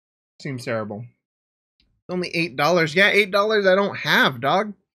 Seems terrible. It's only $8. Yeah, $8 I don't have,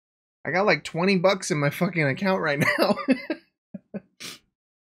 dog. I got like 20 bucks in my fucking account right now.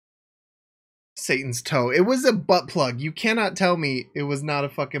 Satan's toe. It was a butt plug. You cannot tell me it was not a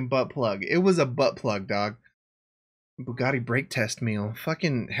fucking butt plug. It was a butt plug, dog. Bugatti brake test meal.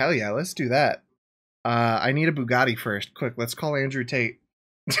 Fucking hell yeah, let's do that. I need a Bugatti first. Quick, let's call Andrew Tate.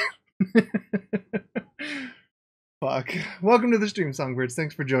 Fuck. Welcome to the stream, Songbirds.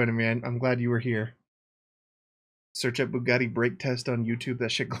 Thanks for joining me. I'm glad you were here. Search up Bugatti brake test on YouTube.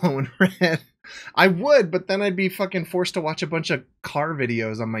 That shit glowing red. I would, but then I'd be fucking forced to watch a bunch of car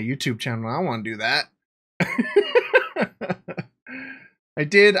videos on my YouTube channel. I don't want to do that. I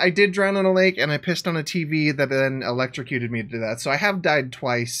did drown on a lake, and I pissed on a TV that then electrocuted me to do that. So I have died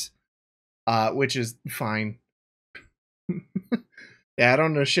twice, which is fine. Yeah, I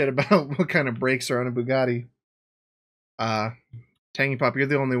don't know shit about what kind of brakes are on a Bugatti. Tangy Pop, you're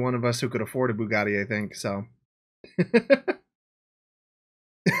the only one of us who could afford a Bugatti, I think, so.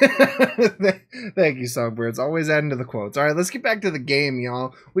 Thank you, Songbirds. Always adding to the quotes. Alright, let's get back to the game,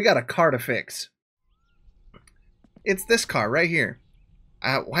 y'all. We got a car to fix. It's this car right here.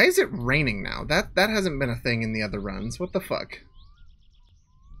 Why is it raining now? That hasn't been a thing in the other runs. What the fuck?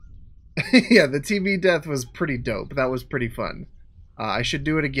 Yeah, the TV death was pretty dope. That was pretty fun. I should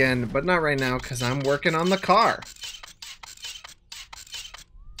do it again, but not right now because I'm working on the car.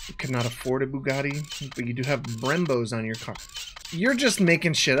 You could not afford a Bugatti, but you do have Brembos on your car. You're just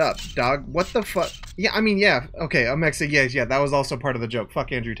making shit up, dog. What the fuck? Yeah, I mean, yeah. Okay, Amexa, yes, yeah, that was also part of the joke.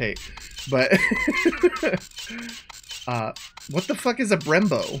 Fuck Andrew Tate. But, what the fuck is a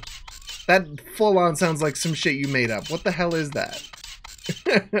Brembo? That full-on sounds like some shit you made up. What the hell is that?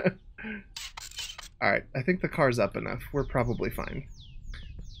 Alright, I think the car's up enough. We're probably fine.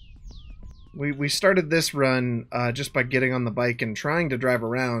 We started this run just by getting on the bike and trying to drive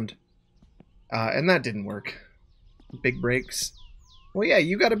around, and that didn't work. Big brakes. Well, yeah,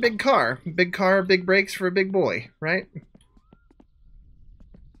 you got a big car. Big car, big brakes for a big boy, right?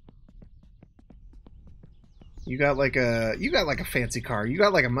 You got like a fancy car. You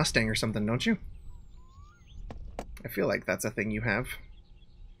got like a Mustang or something, don't you? I feel like that's a thing you have.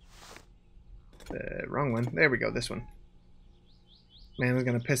 Wrong one. There we go, this one. Man was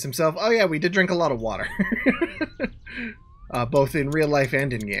gonna piss himself. Oh yeah, we did drink a lot of water. Both in real life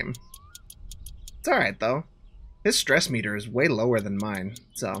and in game. It's alright though. His stress meter is way lower than mine,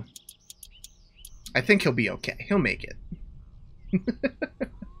 so I think he'll be okay. He'll make it.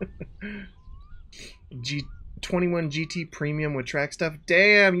 21 GT Premium with track stuff.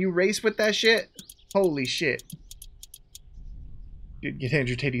 Damn, you race with that shit? Holy shit. Dude, get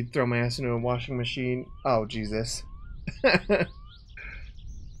Andrew Tate to throw my ass into a washing machine. Oh, Jesus.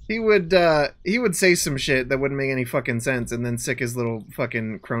 He would say some shit that wouldn't make any fucking sense and then sick his little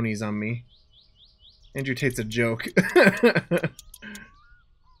fucking cronies on me. Andrew Tate's a joke.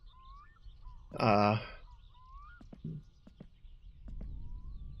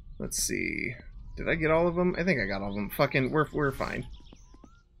 Let's see. Did I get all of them? I think I got all of them. Fucking, we're fine.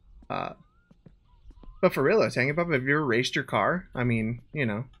 But for real though, Tangy Pop, have you ever raced your car? I mean, you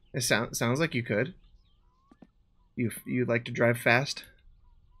know, it sounds like you could. You like to drive fast?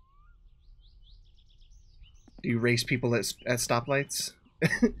 Do you race people at stoplights?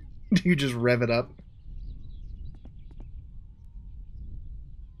 Do you just rev it up?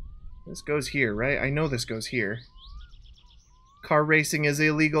 This goes here, right? I know this goes here. car racing is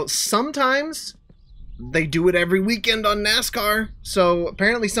illegal. Sometimes they do it every weekend on NASCAR, so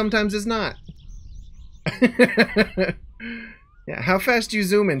apparently sometimes it's not. Yeah, how fast do you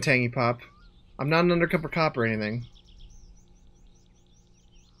zoom in, Tangy Pop? I'm not an undercover cop or anything.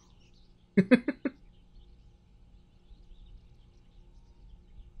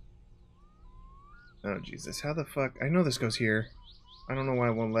 Oh, Jesus. How the fuck? I know this goes here. I don't know why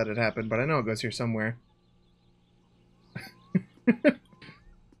I won't let it happen, but I know it goes here somewhere.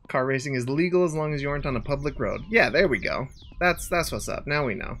 Car racing is legal as long as you aren't on a public road. Yeah, there we go. That's what's up. Now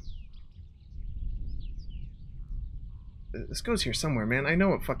we know. This goes here somewhere, man. I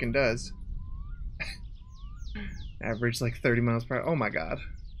know it fucking does. Average like 30 miles per hour. Oh my god.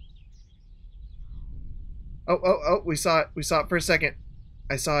 Oh, we saw it. We saw it for a second.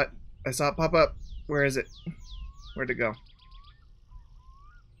 I saw it. I saw it pop up. Where is it? Where'd it go?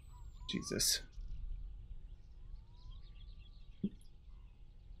 Jesus.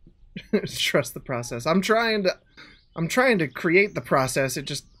 Trust the process. I'm trying to create the process. It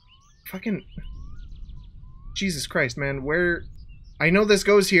just fucking Jesus Christ, man. Where I know this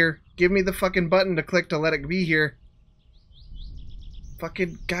goes here. Give me the fucking button to click to let it be here.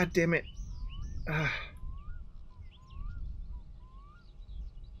 Fucking goddamn it.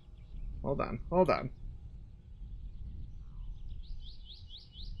 Hold on. Hold on.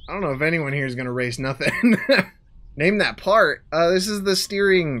 I don't know if anyone here is gonna race nothing. Name that part. This is the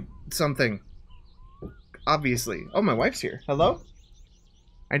steering something. Obviously. Oh, my wife's here. Hello?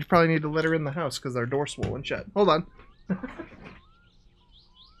 I probably need to let her in the house because our door's swollen shut. Hold on. Hi,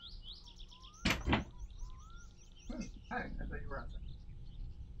 I thought you were outside.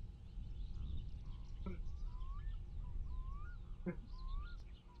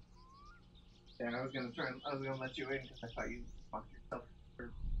 Yeah, I was gonna let you in because I thought you locked yourself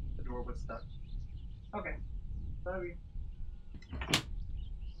or the door was stuck. Okay. Love you.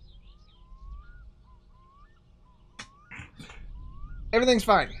 Everything's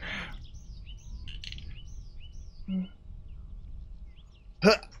fine.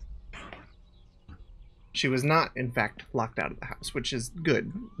 Huh. She was not, in fact, locked out of the house, which is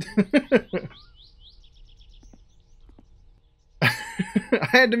good. I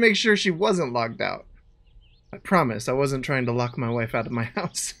had to make sure she wasn't locked out. I promise I wasn't trying to lock my wife out of my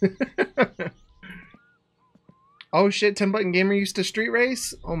house. Oh shit, 10 Button Gamer used to street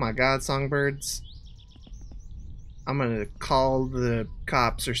race? Oh my god, Songbirds. I'm gonna call the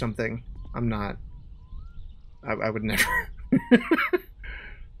cops or something. I'm not. I would never.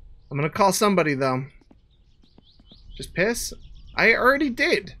 I'm gonna call somebody though. Just piss? I already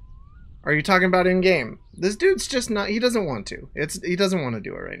did. Are you talking about in game? This dude's just not. He doesn't want to. He doesn't want to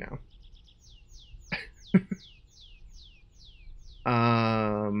do it right now.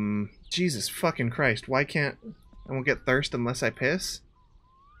 Jesus fucking Christ! Why can't I won't get thirst unless I piss?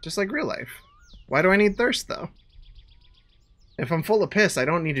 Just like real life. Why do I need thirst though? If I'm full of piss, I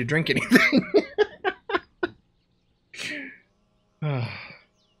don't need to drink anything.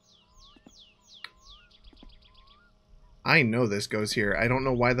 I know this goes here. I don't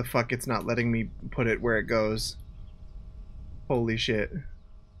know why the fuck it's not letting me put it where it goes. Holy shit.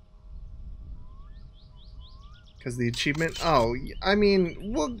 Because the achievement... Oh, I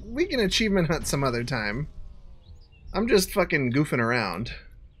mean, we can achievement hunt some other time. I'm just fucking goofing around.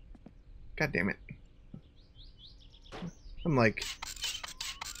 God damn it. I'm like...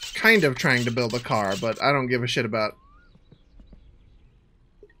 kind of trying to build a car, but I don't give a shit about...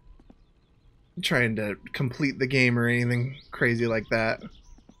 trying to complete the game or anything crazy like that.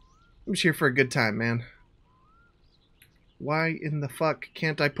 I'm just here for a good time, man. Why in the fuck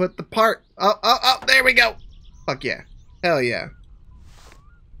can't I put the part? Oh, there we go! Fuck yeah. Hell yeah.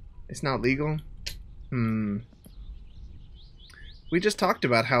 It's not legal? We just talked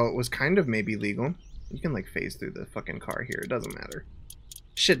about how it was kind of maybe legal. You can like phase through the fucking car here. It doesn't matter.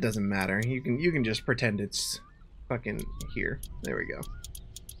 Shit doesn't matter. You can just pretend it's fucking here. There we go.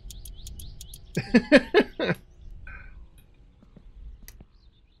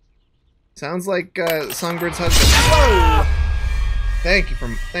 Sounds like Songbird's husband. Whoa! Thank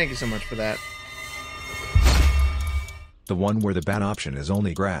you so much for that. The one where the bad option is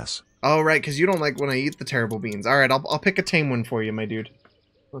only grass. Oh right, because you don't like when I eat the terrible beans. All right, I'll pick a tame one for you, my dude.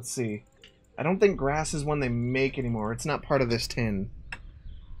 Let's see. I don't think grass is one they make anymore. It's not part of this tin.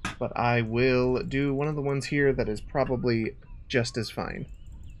 But I will do one of the ones here that is probably just as fine.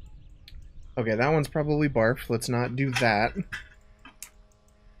 Okay, that one's probably barf. Let's not do that.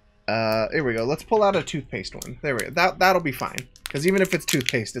 Here we go. Let's pull out a toothpaste one. There we go. That'll be fine. Because even if it's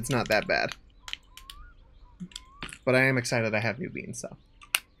toothpaste, it's not that bad. But I am excited I have new beans, so.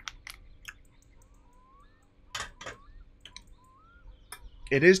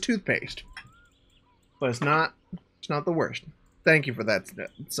 It is toothpaste, but it's not the worst. Thank you for that,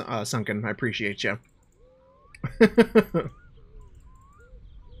 Sunken. I appreciate you.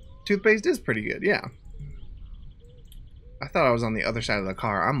 Toothpaste is pretty good, yeah. I thought I was on the other side of the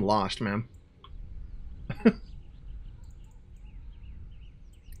car. I'm lost, man.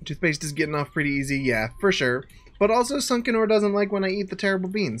 Toothpaste is getting off pretty easy, yeah, for sure. But also, Sunkenor doesn't like when I eat the terrible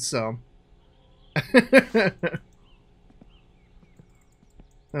beans, so...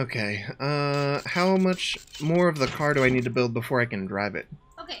 Okay, how much more of the car do I need to build before I can drive it?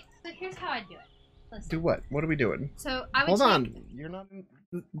 Okay, so here's how I do it. Listen. Do what? What are we doing? So I would Hold on, you're not...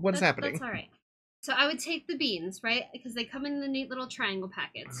 What is happening? That's alright. So I would take the beans, right? Because they come in the neat little triangle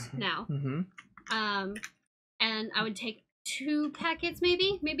packets now. Mm-hmm. And I would take 2 packets,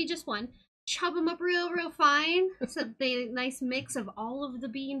 maybe just 1. Chop them up real fine, so they nice mix of all of the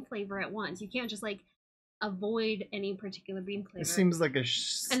bean flavor at once. You can't just like avoid any particular bean flavor. It seems like a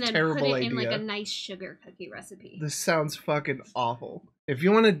and then terrible put it idea. in like a nice sugar cookie recipe. This sounds fucking awful. If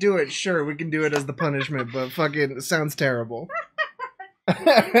you want to do it, sure, we can do it as the punishment, but fucking it sounds terrible. I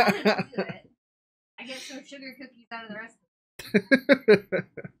wanted to do it. I get some sugar cookies out of the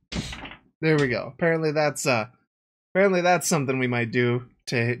recipe. There we go. Apparently that's something we might do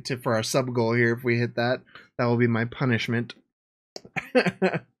to for our sub goal here. If we hit that, that will be my punishment.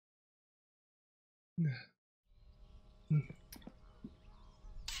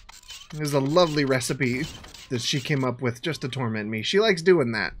 There's a lovely recipe that she came up with just to torment me. She likes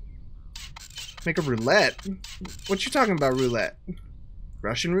doing that. Make a roulette? What you talking about, roulette?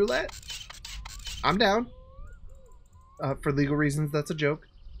 Russian roulette? I'm down. For legal reasons, that's a joke.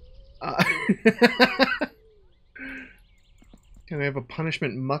 Can we have a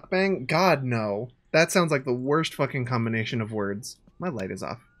punishment mukbang? God, no. That sounds like the worst fucking combination of words. My light is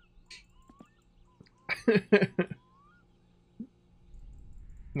off.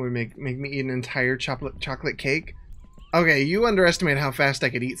 Will we make me eat an entire chocolate cake? Okay, you underestimate how fast I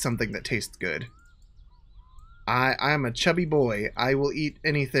could eat something that tastes good. I'm a chubby boy. I will eat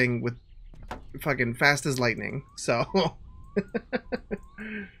anything with fucking fast as lightning. So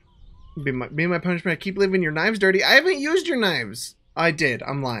be my punishment. I keep leaving your knives dirty. I haven't used your knives. I did.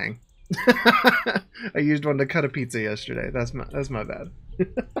 I'm lying. I used one to cut a pizza yesterday. That's my bad.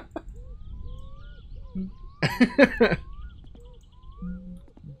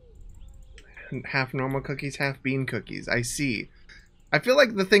 Half normal cookies, half bean cookies. I see. I feel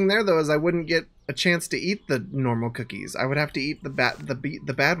like the thing there though is I wouldn't get a chance to eat the normal cookies. I would have to eat the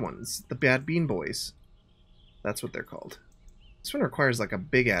bad ones, the bad bean boys. That's what they're called. This one requires like a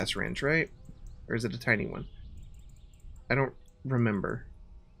big ass wrench, right? Or is it a tiny one? I don't remember.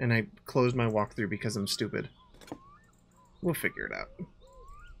 And I closed my walkthrough because I'm stupid. We'll figure it out.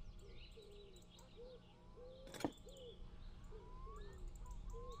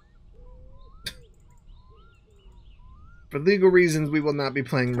 For legal reasons, we will not be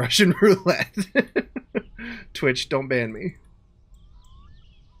playing Russian roulette. Twitch, don't ban me.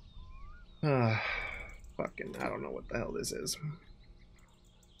 Fucking, I don't know what the hell this is.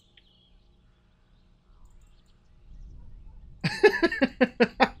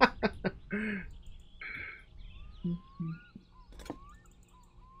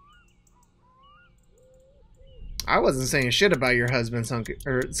 I wasn't saying shit about your husband,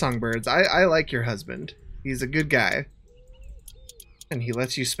 Songbirds. I like your husband. He's a good guy. And he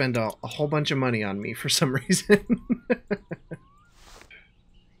lets you spend a whole bunch of money on me for some reason.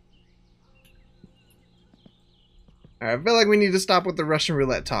 Alright, I feel like we need to stop with the Russian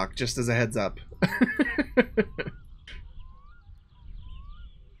roulette talk, just as a heads up.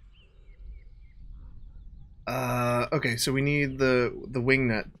 Okay, so we need the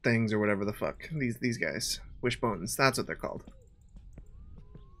wingnut things or whatever the fuck. These guys. Wishbones, that's what they're called.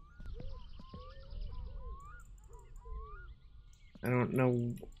 I don't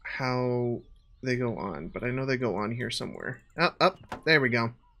know how they go on, but I know they go on here somewhere. Oh, there we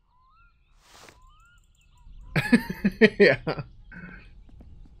go. Yeah.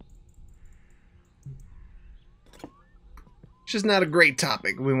 It's just not a great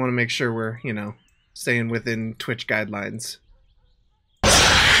topic. We want to make sure we're, you know, staying within Twitch guidelines.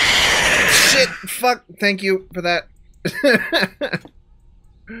 Shit! Fuck! Thank you for that. Right.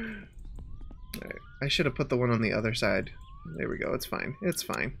 I should have put the one on the other side. There we go. It's fine. It's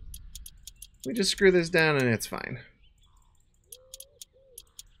fine. We just screw this down and it's fine.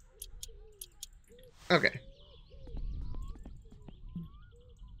 Okay.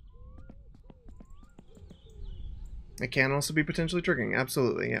 It can also be potentially triggering.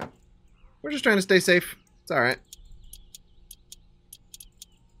 Absolutely, yeah. We're just trying to stay safe. It's alright.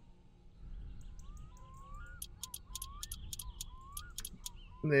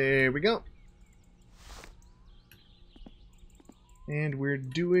 There we go. And we're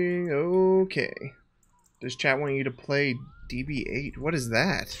doing okay. Does chat want you to play DB8? What is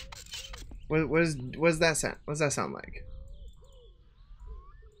that? What's that sound? What does that sound like?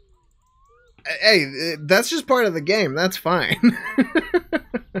 Hey, that's just part of the game. That's fine.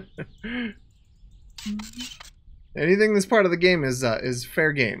 Anything that's part of the game is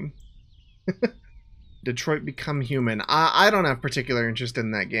fair game. Detroit Become Human. I don't have particular interest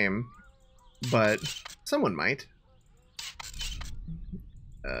in that game, but someone might.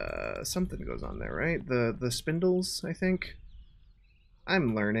 Something goes on there, right? The spindles, I think.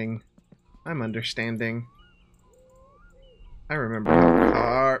 I'm learning. I'm understanding. I remember the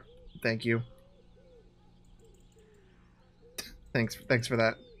car. Thank you. Thanks for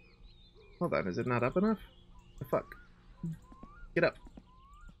that. Hold on, is it not up enough? The fuck? Get up.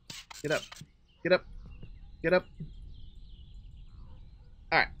 Get up. Get up. Get up.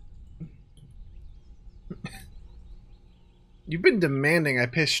 Alright. You've been demanding I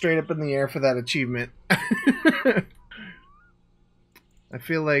piss straight up in the air for that achievement. I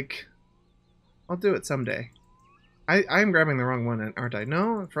feel like I'll do it someday. I'm grabbing the wrong one, aren't I?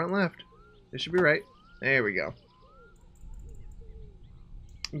 No, front left. It should be right. There we go.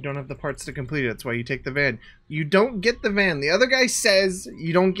 You don't have the parts to complete it. That's why you take the van. You don't get the van. The other guy says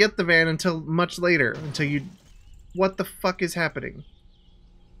you don't get the van until much later. Until you... What the fuck is happening?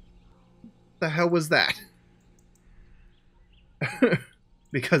 The hell was that?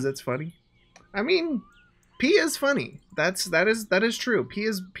 Because it's funny? I mean, P is funny. That is true. P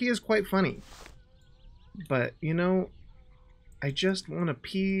is quite funny. But, you know, I just want to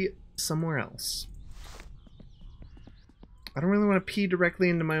pee somewhere else. I don't really want to pee directly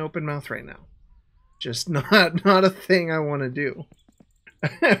into my open mouth right now. Just not a thing I want to do.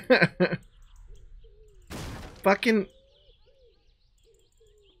 Fucking...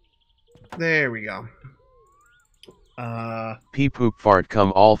 There we go. Pee poop fart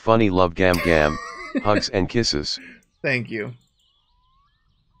come all funny love gam gam. Hugs and kisses. Thank you.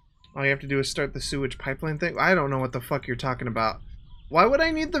 All you have to do is start the sewage pipeline thing. I don't know what the fuck you're talking about. Why would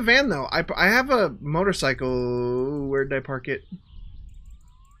I need the van, though? I have a motorcycle. Where did I park it?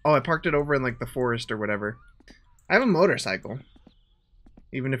 Oh, I parked it over in, like, the forest or whatever. I have a motorcycle.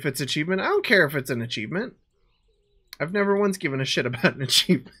 Even if it's achievement. I don't care if it's an achievement. I've never once given a shit about an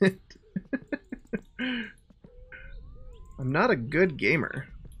achievement. I'm not a good gamer.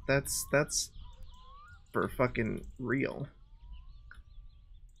 That's for fucking real.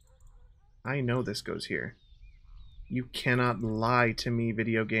 I know this goes here. You cannot lie to me,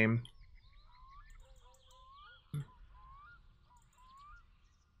 video game.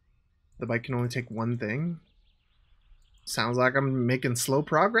 The bike can only take one thing? Sounds like I'm making slow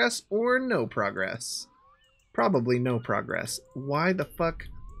progress or no progress. Probably no progress. Why the fuck?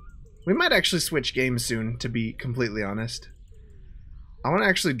 We might actually switch games soon, to be completely honest. I want to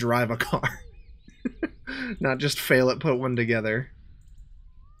actually drive a car. Not just fail at put one together.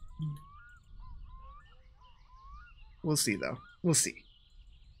 We'll see, though. We'll see.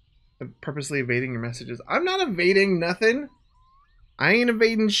 I'm purposely evading your messages. I'm not evading nothing. I ain't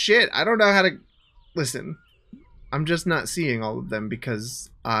evading shit. I don't know how to... Listen. I'm just not seeing all of them because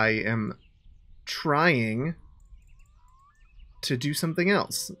I am trying to do something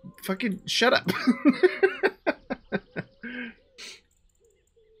else. Fucking shut up.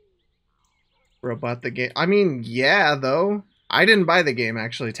 Robot the game. I mean, yeah, though. I didn't buy the game,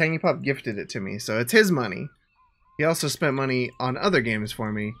 actually. Tangy Pup gifted it to me, so it's his money. He also spent money on other games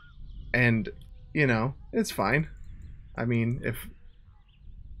for me, and, you know, it's fine. I mean,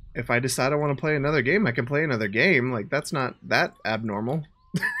 if I decide I want to play another game, I can play another game. Like, that's not that abnormal.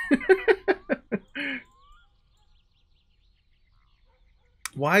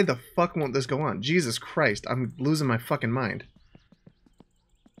 Why the fuck won't this go on? Jesus Christ, I'm losing my fucking mind.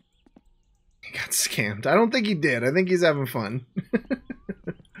 He got scammed. I don't think he did. I think he's having fun.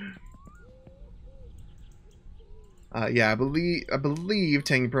 Yeah, I believe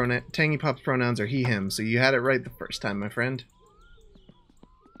Tangy Pup's pronouns are he, him, so you had it right the first time, my friend.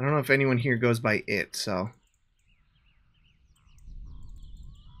 I don't know if anyone here goes by it, so...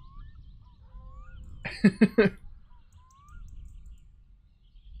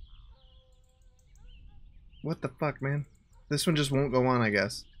 What the fuck, man? This one just won't go on, I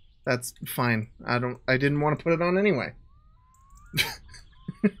guess. That's fine. I didn't want to put it on anyway.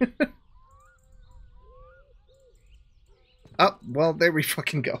 Oh, well, there we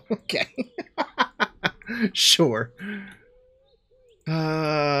fucking go. Okay. Sure.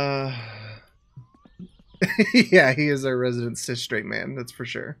 Yeah, he is our resident cis straight man, that's for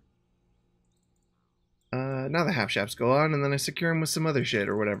sure. Not Now the half shafts go on, and then I secure them with some other shit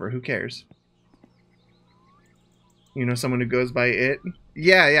or whatever. Who cares? You know someone who goes by it?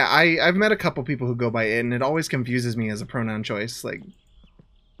 Yeah. I've met a couple people who go by it, and it always confuses me as a pronoun choice. Like,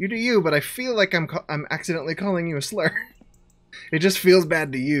 you do you, but I feel like I'm accidentally calling you a slur. It just feels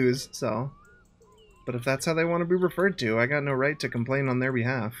bad to use, so. But if that's how they want to be referred to, I got no right to complain on their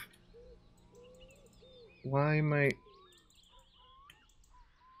behalf. Why am I...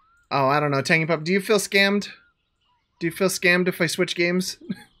 Oh, I don't know. Tangy Pup, do you feel scammed? Do you feel scammed if I switch games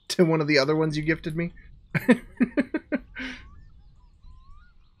to one of the other ones you gifted me?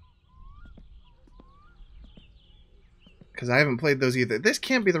 Because I haven't played those either. This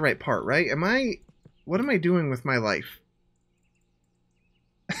can't be the right part, right? What am I doing with my life?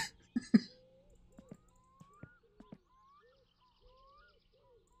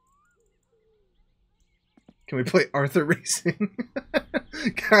 Can we play Arthur Racing?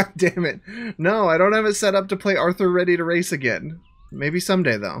 God damn it. No, I don't have it set up to play Arthur Ready to Race again. Maybe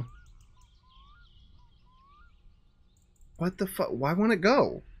someday, though. What the fuck? Why won't it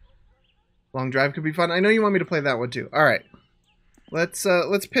go? Long drive could be fun. I know you want me to play that one, too. Alright. Let's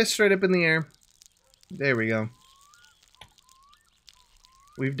piss straight up in the air. There we go.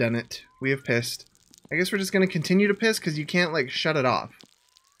 We've done it. We have pissed. I guess we're just going to continue to piss because you can't, like, shut it off.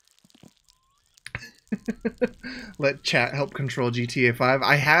 Let chat help control GTA 5.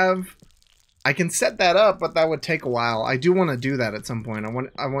 I can set that up, but that would take a while. I do want to do that at some point.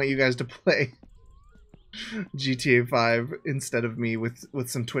 I want you guys to play GTA 5 instead of me with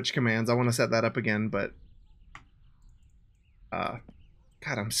some Twitch commands. I want to set that up again, but God,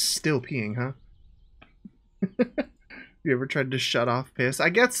 I'm still peeing, huh? You ever tried to shut off piss? I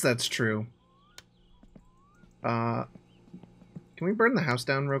guess that's true. Can we burn the house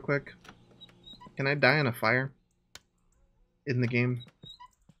down real quick? Can I die in a fire? In the game?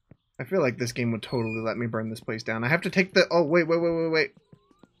 I feel like this game would totally let me burn this place down. I have to take the... Oh, wait.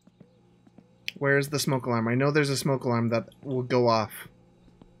 Where's the smoke alarm? I know there's a smoke alarm that will go off.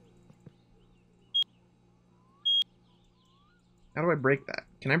 How do I break that?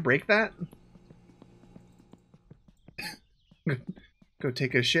 Can I break that? Go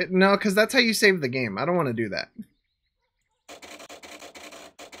take a shit? No, because that's how you save the game. I don't want to do that.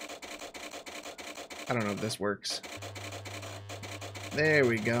 I don't know if this works. There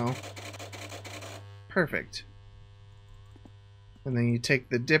we go. Perfect. And then you take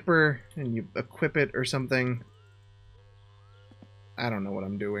the dipper and you equip it or something. I don't know what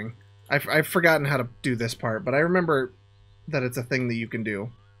I'm doing. I've forgotten how to do this part, but I remember that it's a thing that you can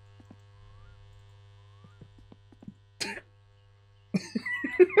do.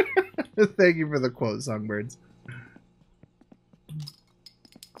 Thank you for the quote, Songbirds.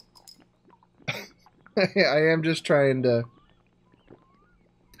 I am just trying to...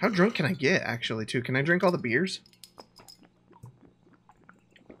 How drunk can I get, actually, too? Can I drink all the beers?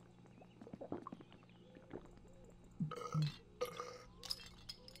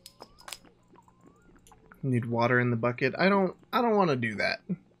 Need water in the bucket. I don't want to do that.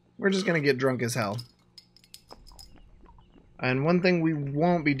 We're just gonna get drunk as hell. And one thing we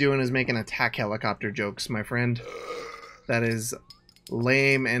won't be doing is making attack helicopter jokes, my friend. That is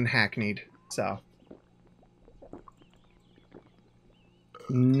lame and hackneyed. So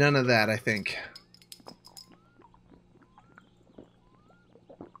none of that, I think.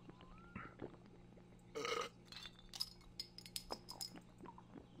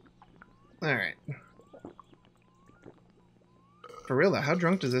 Alright. For real though, how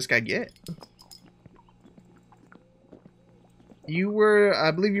drunk does this guy get? You were,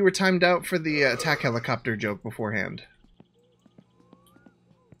 I believe you were timed out for the attack helicopter joke beforehand.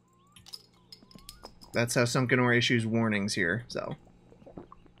 That's how Sunken Ore issues warnings here, so.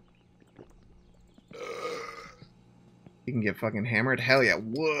 You can get fucking hammered? Hell yeah.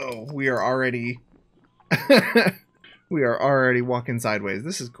 Whoa, we are already... we are already walking sideways.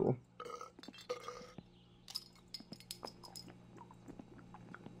 This is cool.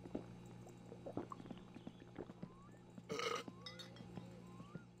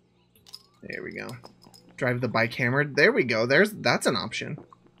 There we go. Drive the bike hammered. There we go. That's an option.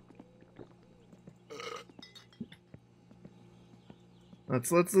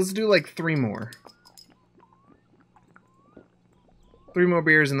 Let's do like 3 more. 3 more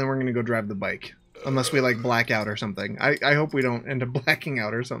beers and then we're gonna go drive the bike. Unless we like black out or something. I hope we don't end up blacking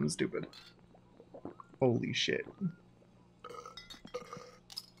out or something stupid. Holy shit.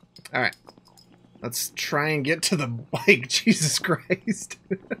 Alright. Let's try and get to the bike. Jesus Christ.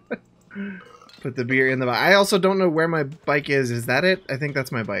 Put the beer in the bike. I also don't know where my bike is. Is that it? I think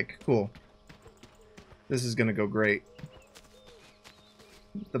that's my bike. Cool. This is gonna go great.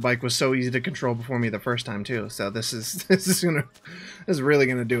 The bike was so easy to control before me the first time too, so this is really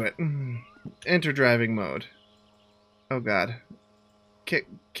gonna do it. Enter driving mode. Oh god.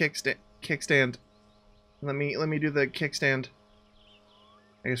 Kickstand. Let me do the kickstand.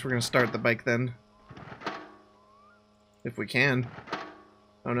 I guess we're gonna start the bike then. If we can.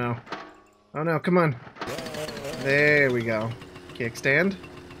 Oh no. Oh no, come on. There we go. Kickstand.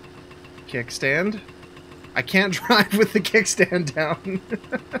 Kickstand. I can't drive with the kickstand down.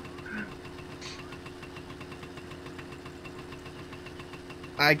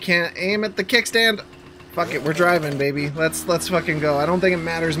 I can't aim at the kickstand. Fuck it, we're driving, baby. Let's fucking go. I don't think it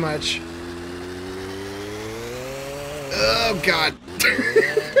matters much. Oh god.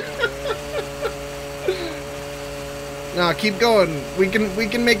 No, keep going. We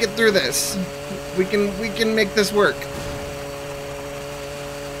can make it through this. We can make this work.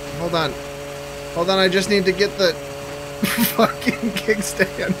 Hold on. Hold on, I just need to get the fucking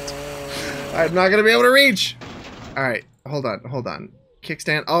kickstand. I'm not gonna be able to reach. Alright, hold on.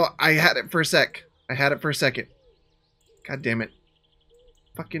 Kickstand. Oh, I had it for a sec. I had it for a second. God damn it.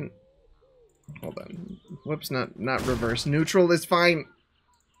 Fucking. Hold on. Whoops, not reverse. Neutral is fine.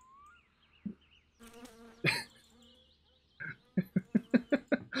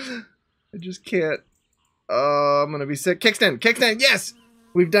 I just can't. Oh, I'm gonna be sick. Kickstand! Kickstand! Yes!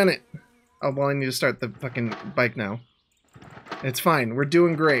 We've done it. Oh, well, I need to start the fucking bike now. It's fine. We're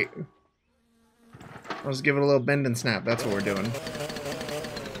doing great. I'll just give it a little bend and snap. That's what we're doing.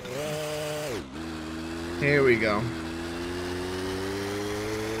 Here we go.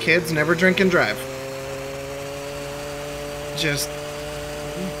 Kids, never drink and drive. Just...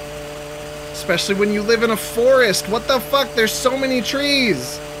 Especially when you live in a forest. What the fuck? There's so many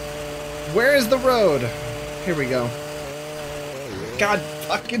trees. Where is the road? Here we go. God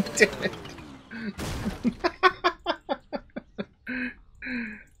fucking damn it.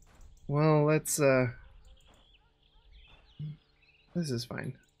 Well, let's, this is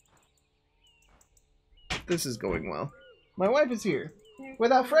fine. This is going well. My wife is here.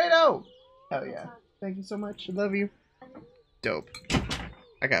 With Alfredo! Hell yeah. Thank you so much. I love you. Dope.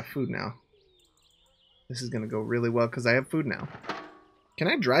 I got food now. This is gonna go really well because I have food now. Can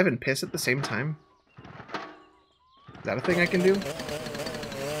I drive and piss at the same time? Is that a thing I can do?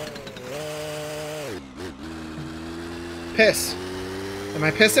 Piss. Am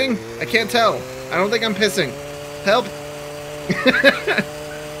I pissing? I can't tell. I don't think I'm pissing. Help!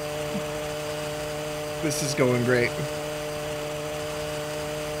 This is going great.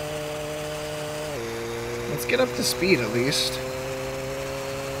 Let's get up to speed at least.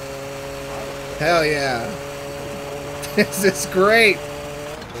 Hell yeah. This is great.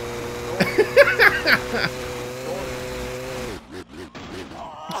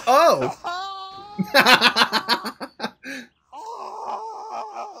 Oh!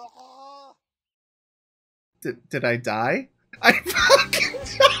 Did I die? I fucking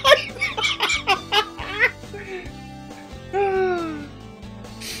died!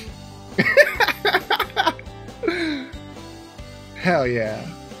 Hell yeah.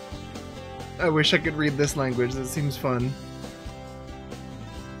 I wish I could read this language. That seems fun.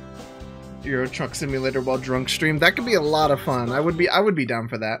 Euro Truck Simulator while drunk stream. That could be a lot of fun. I would be down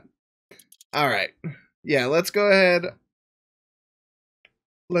for that. Alright. Yeah, let's go ahead.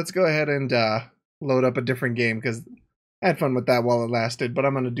 Let's go ahead and load up a different game because I had fun with that while it lasted, but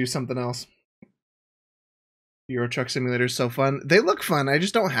I'm gonna do something else. Euro Truck Simulator is so fun. They look fun, I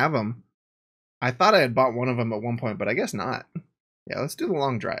just don't have them. I thought I had bought one of them at one point, but I guess not. Yeah, let's do the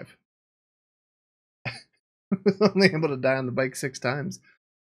long drive. I was only able to die on the bike 6 times.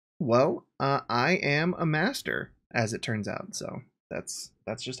 Well, I am a master, as it turns out, so that's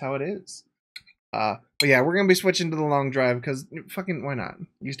just how it is. But yeah, we're gonna be switching to the long drive because fucking why not?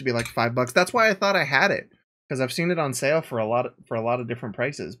 It used to be like $5. That's why I thought I had it, because I've seen it on sale for a lot of different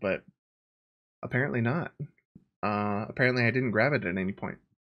prices, but apparently not. Apparently I didn't grab it at any point.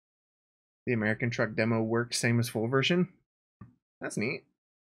 The American Truck demo works same as full version. That's neat.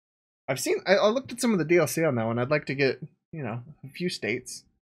 I looked at some of the DLC on that one. I'd like to get, you know, a few states.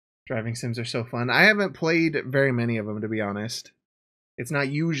 Driving sims are so fun. I haven't played very many of them, to be honest. It's not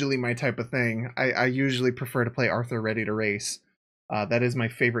usually my type of thing. I usually prefer to play Arthur Ready to Race. That is my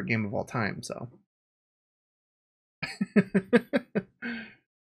favorite game of all time, so.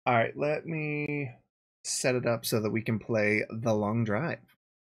 Alright, let me set it up so that we can play The Long Drive.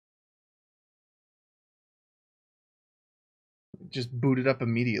 Just boot it up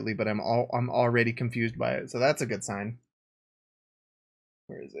immediately, but I'm already confused by it, so that's a good sign.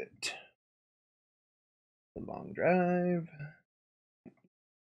 Where is it? The Long Drive.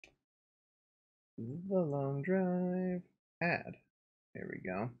 The Long Drive. Add. There we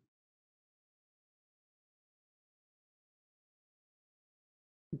go.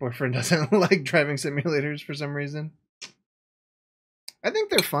 Boyfriend doesn't like driving simulators for some reason. I think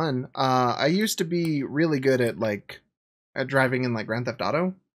they're fun. I used to be really good at driving in like Grand Theft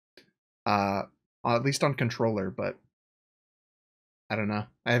Auto. At least on controller, but I don't know.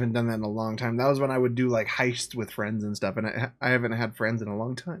 I haven't done that in a long time. That was when I would do like heists with friends and stuff, and I haven't had friends in a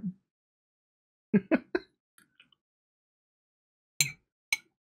long time.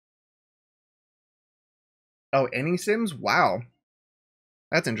 Oh, any Sims? Wow.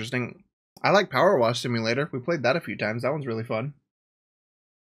 That's interesting. I like Power Wash Simulator. We played that a few times. That one's really fun.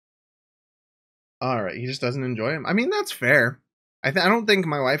 Alright, he just doesn't enjoy him. I mean, that's fair. I don't think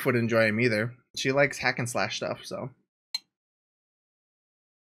my wife would enjoy him either. She likes hack and slash stuff, so.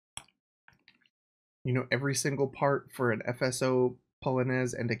 You know every single part for an FSO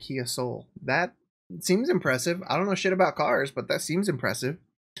Polonaise and a Kia Soul. That seems impressive. I don't know shit about cars, but that seems impressive.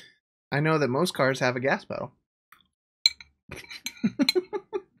 I know that most cars have a gas pedal.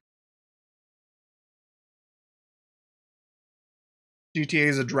 GTA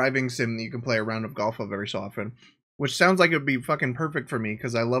is a driving sim that you can play a round of golf of every so often. Which sounds like it would be fucking perfect for me,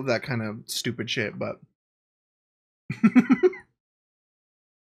 because I love that kind of stupid shit, but...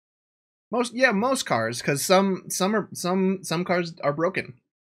 most cars, because some cars are broken.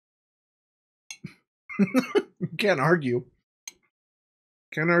 You can't argue.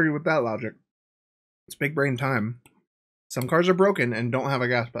 Can't argue with that logic. It's big brain time. Some cars are broken and don't have a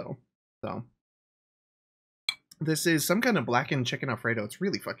gas pedal. So this is some kind of blackened chicken Alfredo. It's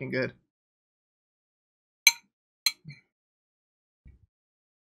really fucking good.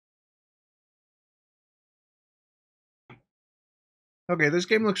 Okay, this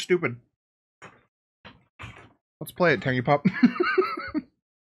game looks stupid. Let's play it, Tangy Pop.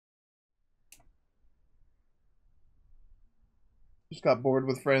 Just got bored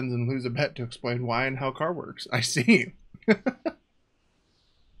with friends and lose a bet to explain why and how car works. I see.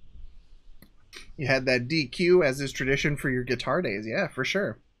 You had that DQ as is tradition for your guitar days. Yeah, for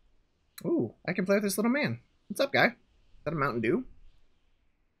sure. Ooh, I can play with this little man. What's up, guy? Is that a Mountain Dew?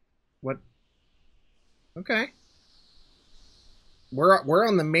 What? Okay. We're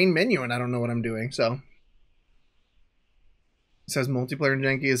on the main menu and I don't know what I'm doing, so. It says multiplayer and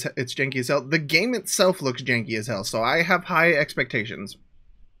janky as it's janky as hell. The game itself looks janky as hell, so I have high expectations.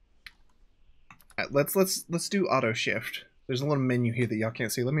 All right, let's do auto shift. There's a little menu here that y'all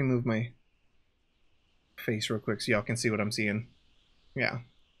can't see. Let me move my face real quick so y'all can see what I'm seeing. Yeah.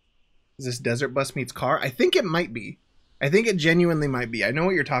 Is this Desert Bus meets car? I think it might be. I think it genuinely might be. I know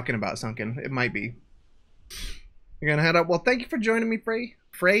what you're talking about, Sunken. It might be. You're gonna head up. Well, thank you for joining me, Frey.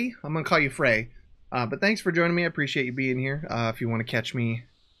 Frey? I'm gonna call you Frey. But thanks for joining me. I appreciate you being here. If you want to catch me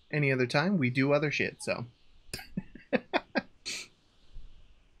any other time, we do other shit, so.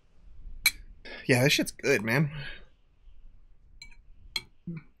 Yeah, this shit's good, man.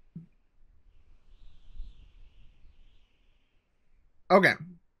 Okay.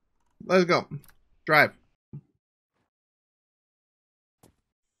 Let's go. Drive.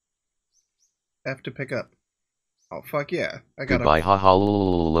 F to pick up. Oh, fuck yeah. I got Goodbye, haha,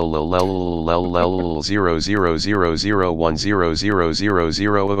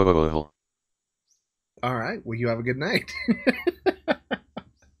 00010001000. Alright, well, you have a good night.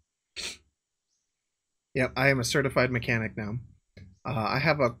 Yep, I am a certified mechanic now. I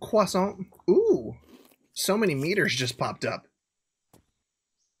have a croissant. Ooh, so many meters just popped up.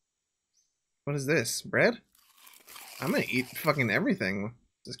 What is this? Bread? I'm gonna eat fucking everything.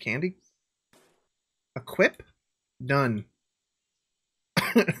 Is this candy? Equip? Done.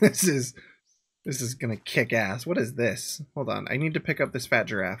 This is gonna kick ass. What is this? Hold on, I need to pick up this fat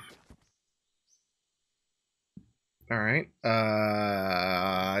giraffe. Alright.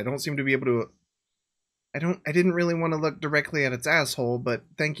 I don't seem to be able to... I didn't really want to look directly at its asshole, but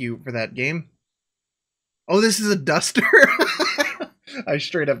thank you for that, game. Oh, this is a duster? I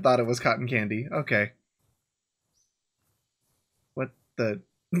straight up thought it was cotton candy. Okay. What the...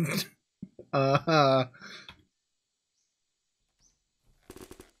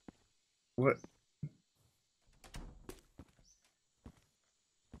 What?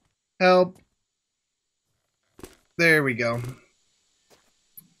 Help. There we go.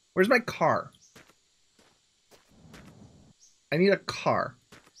 Where's my car? I need a car.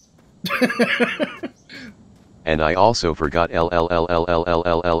 And I also forgot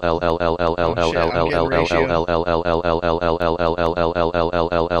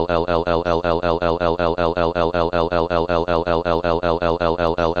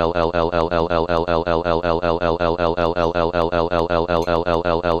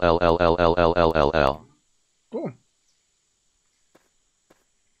Cool.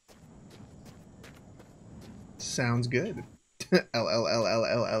 Sounds good.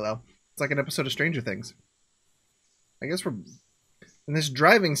 LLLLLLL. It's like an episode of Stranger Things. I guess we're in this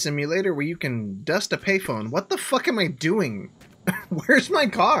driving simulator where you can dust a payphone. What the fuck am I doing? Where's my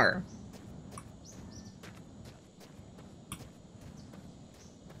car?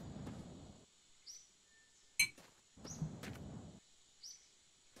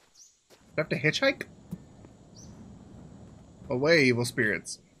 Do I have to hitchhike? Away, evil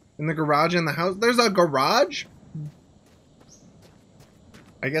spirits. In the garage in the house? There's a garage?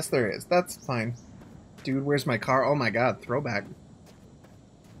 I guess there is. That's fine. Dude, where's my car? Oh my god, throwback.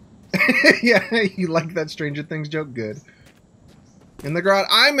 Yeah, you like that Stranger Things joke? Good. In the garage.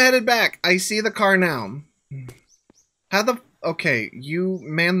 I'm headed back. I see the car now. How the... Okay, you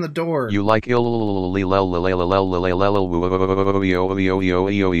man the door. You like Yeah,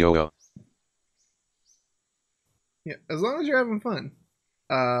 as long as you're having fun.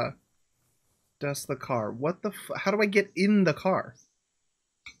 Dust the car. What the f... How do I get in the car?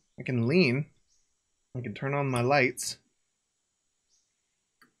 I can lean. I can turn on my lights.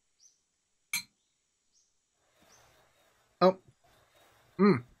 Oh.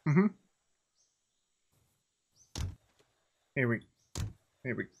 Mm-hmm. Here we...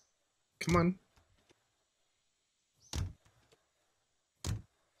 Come on.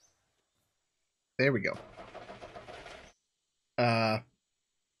 There we go.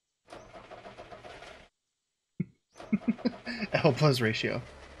 L plus ratio.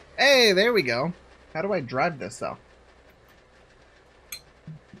 Hey, there we go. How do I drive this, though?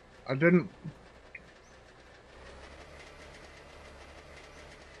 I didn't...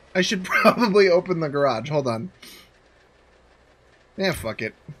 I should probably open the garage. Hold on. Yeah, fuck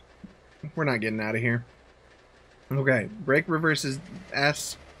it. We're not getting out of here. Okay, brake reverse is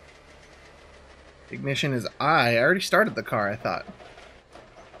S. Ignition is I. I already started the car, I thought.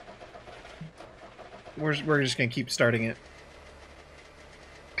 We're just gonna keep starting it.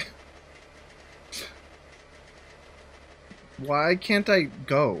 Why can't I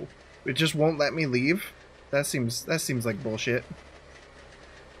go? It just won't let me leave? That seems like bullshit.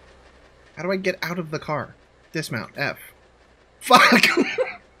 How do I get out of the car? Dismount. F. Fuck!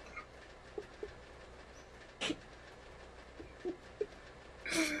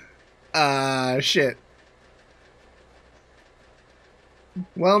 Shit.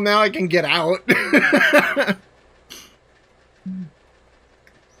 Well, now I can get out.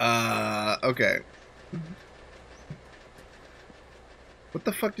 Okay. What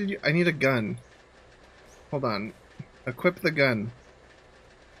the fuck did you... I need a gun. Hold on. Equip the gun.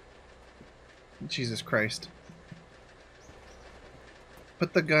 Jesus Christ.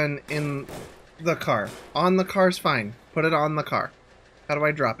 Put the gun in the car. On the car's fine. Put it on the car. How do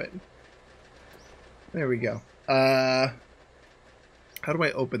I drop it? There we go. How do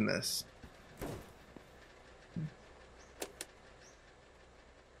I open this?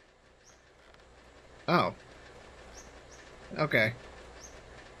 Oh. Okay.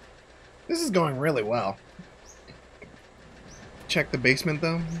 This is going really well. Check the basement,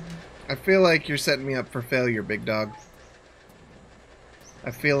 though. I feel like you're setting me up for failure, big dog.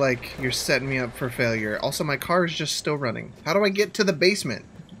 I feel like you're setting me up for failure. Also, my car is just still running. How do I get to the basement?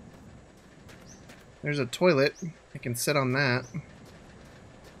 There's a toilet. I can sit on that.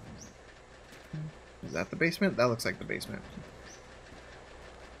 Is that the basement? That looks like the basement.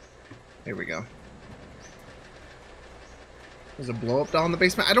 Here we go. There's a blow-up doll in the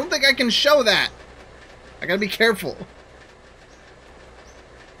basement. I don't think I can show that! I gotta be careful.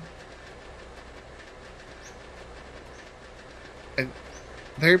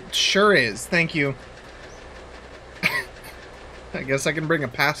 There sure is. Thank you. I guess I can bring a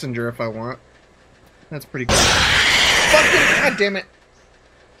passenger if I want. That's pretty cool. Fucking god damn it!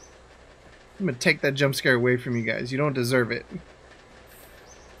 I'm gonna take that jump scare away from you guys. You don't deserve it.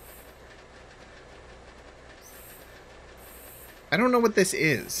 I don't know what this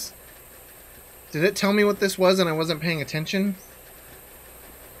is. Did it tell me what this was and I wasn't paying attention?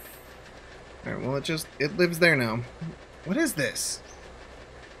 Alright, well it lives there now. What is this?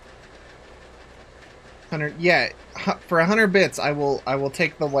 100, yeah, for 100 bits I will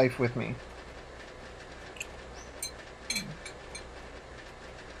take the wife with me.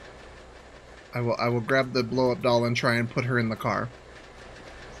 I will grab the blow-up doll and try and put her in the car.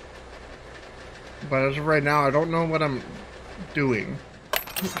 But as of right now, I don't know what I'm doing.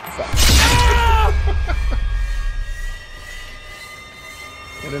 I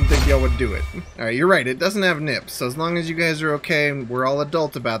didn't think y'all would do it. Alright, you're right, it doesn't have nips, so as long as you guys are okay and we're all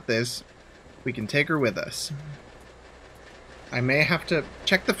adult about this, we can take her with us. I may have to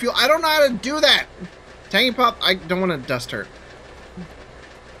check the fuel. I don't know how to do that! Tangy Pop, I don't want to dust her.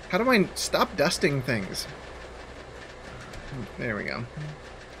 How do I stop dusting things? There we go.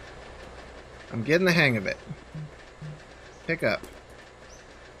 I'm getting the hang of it. Pick up.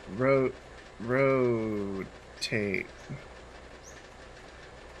 Rotate.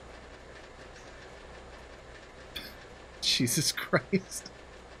 Jesus Christ.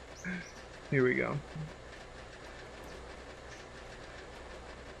 Here we go.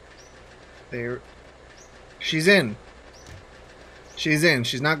 There. She's in. She's in.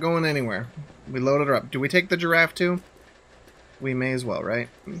 She's not going anywhere. We loaded her up. Do we take the giraffe too? We may as well, right?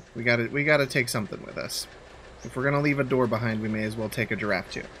 We gotta take something with us. If we're gonna leave a door behind, we may as well take a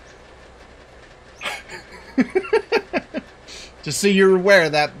giraffe too. Just so you're aware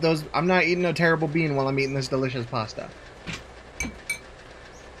that I'm not eating a terrible bean while I'm eating this delicious pasta.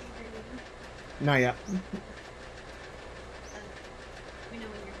 Not yet. We know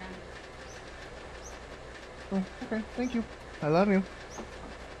when you're done. Oh, okay, thank you. I love you.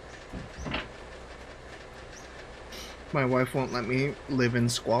 My wife won't let me live in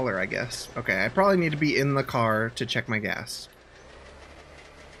squalor, I guess. Okay, I probably need to be in the car to check my gas.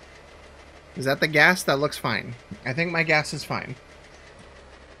 Is that the gas? That looks fine. I think my gas is fine.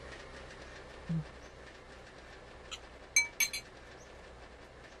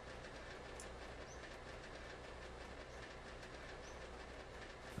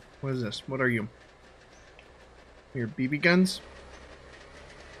 What is this? What are you? Your BB guns?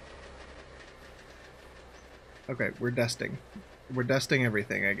 Okay, we're dusting. We're dusting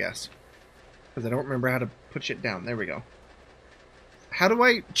everything, I guess. Because I don't remember how to put shit down. There we go. How do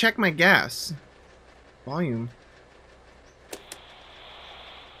I check my gas? Volume.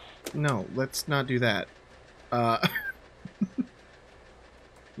 No, let's not do that.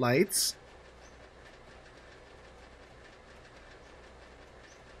 Lights.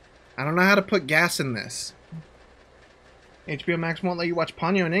 I don't know how to put gas in this. HBO Max won't let you watch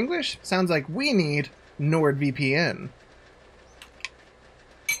Ponyo in English? Sounds like we need NordVPN.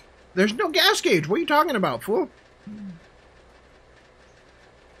 There's no gas gauge. What are you talking about, fool?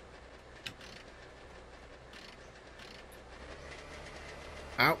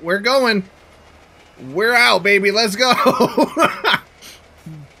 Out, we're going. We're out, baby. Let's go.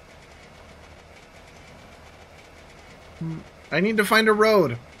 I need to find a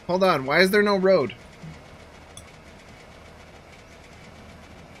road. Hold on. Why is there no road?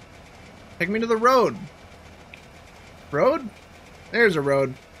 Take me to the road. Road? There's a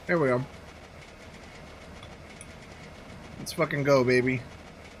road. There we go. Let's fucking go, baby.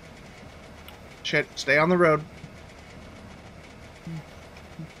 Shit, stay on the road.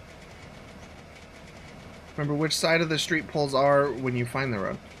 Remember which side of the street poles are when you find the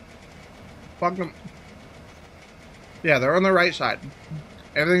road. Fuck them. Yeah, they're on the right side.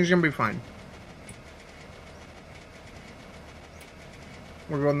 Everything's gonna be fine.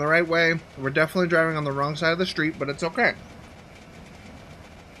 We're going the right way. We're definitely driving on the wrong side of the street, but it's okay.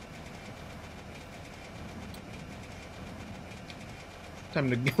 Time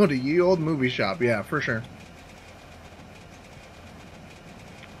to go to ye old movie shop. Yeah, for sure.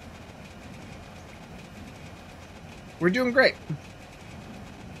 We're doing great.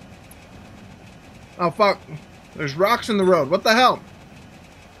 Oh, fuck. There's rocks in the road. What the hell?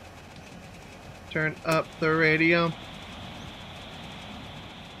 Turn up the radio.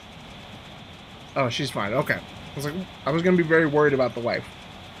 Oh, she's fine. Okay. I was gonna be very worried about the wife.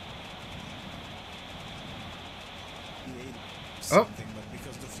 Oh. But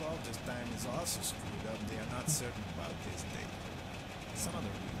because the flow this time is also screwed up, they are not certain about this date. Some other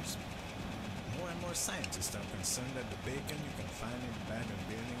news. More and more scientists are concerned that the bacon you can find in abandoned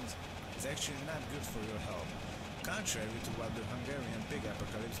buildings is actually not good for your health. Contrary to what the Hungarian Pig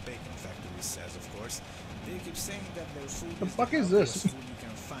Apocalypse Bacon Factory says, of course, they keep saying that their food the is fuck the is this? healthiest food you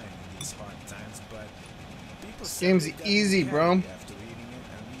can find in these hard times, but people This say game's they got easy, bro. happy after eating it,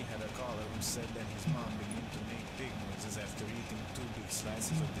 and we had a caller who said that his mom began to make big noises after eating 2 big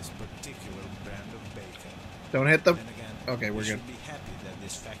slices of this particular brand of bacon. Don't hit the... Then again, Okay, we're we good. should be happy that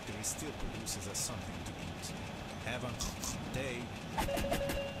this factory still produces us something to eat. Have a day.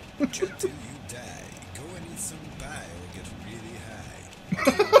 Chat till you die. Go and eat some pie or get really high.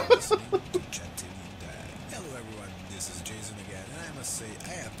 Listening to Chat till you die. Hello everyone, this is Jason again, and I must say I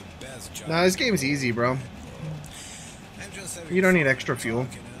have the best job. Nah, this game's easy, bro. I'm just having You don't need fun extra fuel.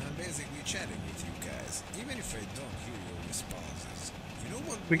 talking, and I'm basically chatting with you guys, even if I don't hear your responses. You know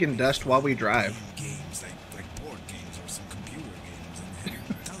what? We can dust while we drive. Games like board games or some computer games,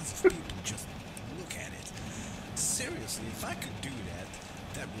 and tons of people just look at it. Seriously, if I could do that,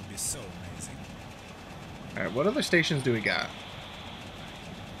 that would be so amazing. Alright, what other stations do we got?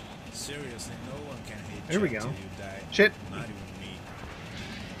 Seriously, no one can hate There we Chat go. till you die. Shit. Not even me.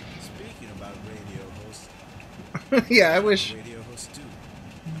 Speaking about radio hosts, Yeah, I wish. Radio host too.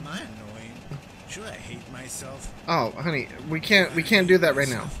 Am I annoying? Should I hate myself? Oh, honey, we can't do that right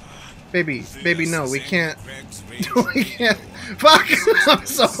now. Baby, no, we can't. We can't. Fuck! I'm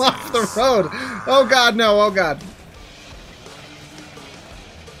so off the road. Oh god, no, oh god.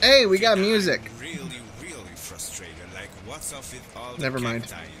 Hey, we got music. Really frustrated. Like, what's up with all the Never mind.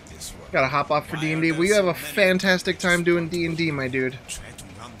 cacti in this world? Gotta hop off for D&D. We have a fantastic time doing D&D, my dude. Try to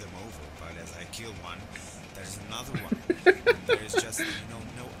run them over, but as I kill one, there's another one. And there's just, no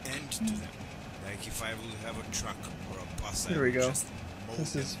end to them. Like if I will have a truck or a bus, There we I will go. just mow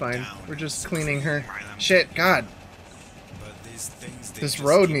This is them fine. down We're and just scream cleaning her. while I'm Shit, god. But these things, they This just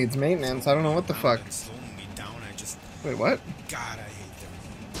road keep needs maintenance. I don't know what the slowing fuck. and slowing me down. I just, Wait, what? God, I hate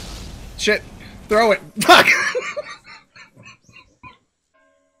them. Shit. Throw it. Fuck!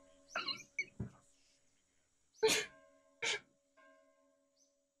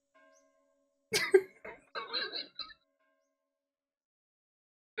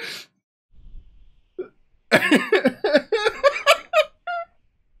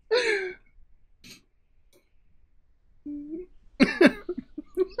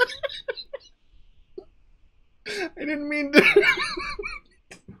 I didn't mean to.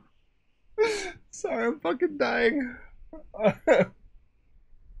 Sorry, I'm fucking dying. I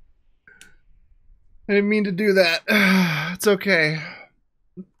didn't mean to do that. It's okay.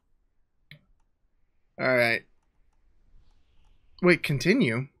 Alright. Wait,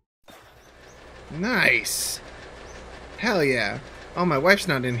 continue? Nice. Hell yeah. Oh, my wife's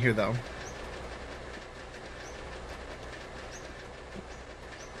not in here, though.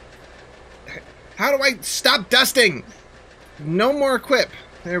 How do I stop dusting? No more equip.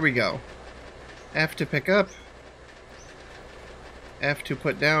 There we go. F to pick up. F to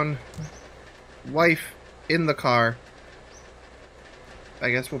put down. Wife in the car. I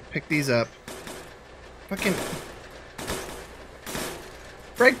guess we'll pick these up. Fucking...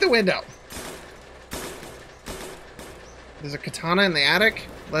 break the window. There's a katana in the attic?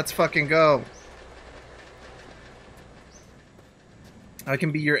 Let's fucking go. I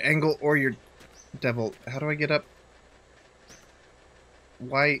can be your angle or your devil. How do I get up?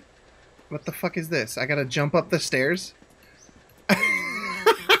 Why? What the fuck is this? I gotta jump up the stairs?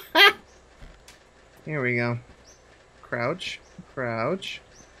 Here we go. Crouch. Crouch.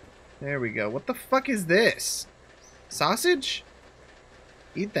 There we go. What the fuck is this? Sausage?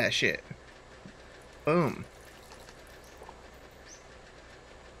 Eat that shit. Boom.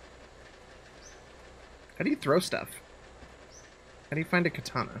 How do you throw stuff? How do you find a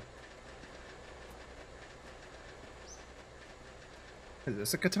katana? Is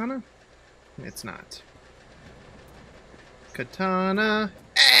this a katana? It's not. Katana.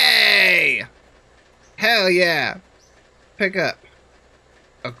 Hey! Hell yeah! Pick up.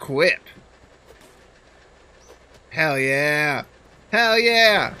 Equip. Hell yeah! Hell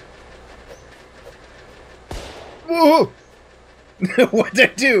yeah! Whoa! What'd I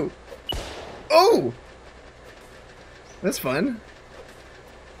do? Oh! That's fun.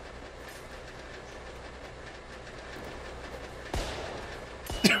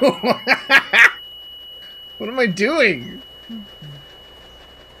 What am I doing?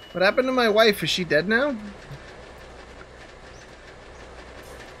 What happened to my wife? Is she dead now?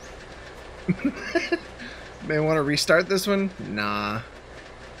 May want to restart this one? Nah.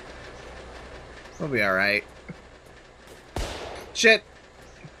 We'll be alright. Shit!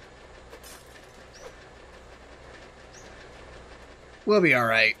 We'll be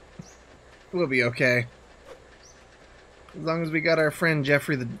alright. We'll be okay. As long as we got our friend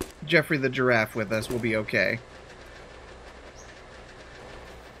Jeffrey the giraffe with us, we'll be okay.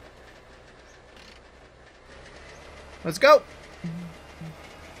 Let's go!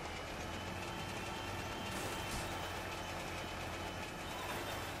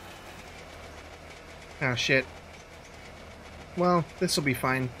 Oh shit. Well, this'll be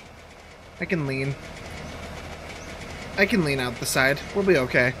fine. I can lean. I can lean out the side. We'll be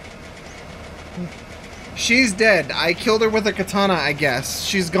okay. She's dead. I killed her with a katana, I guess.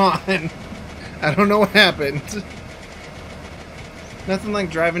 She's gone. I don't know what happened. Nothing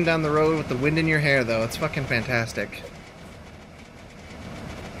like driving down the road with the wind in your hair, though. It's fucking fantastic.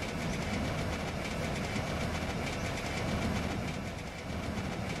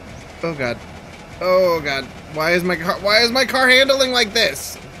 Oh god. Oh god. Why is my car handling like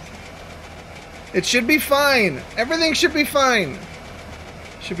this? It should be fine. Everything should be fine.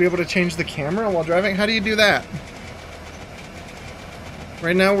 Should be able to change the camera while driving. How do you do that?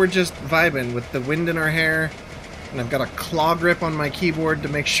 Right now we're just vibing with the wind in our hair. And I've got a claw grip on my keyboard to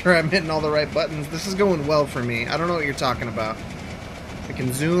make sure I'm hitting all the right buttons. This is going well for me. I don't know what you're talking about. I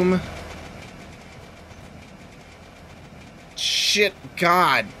can zoom. shit,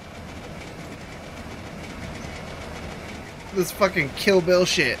 God. This fucking Kill Bill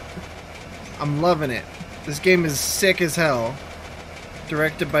shit. I'm loving it. This game is sick as hell.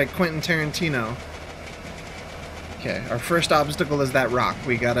 Directed by Quentin Tarantino. Okay, our first obstacle is that rock.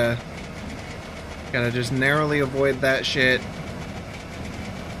 We gotta just narrowly avoid that shit.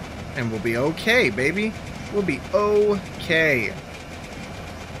 And we'll be okay, baby. We'll be okay.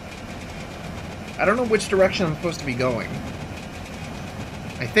 I don't know which direction I'm supposed to be going.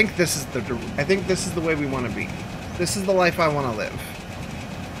 I think this is the way we want to be. This is the life I want to live.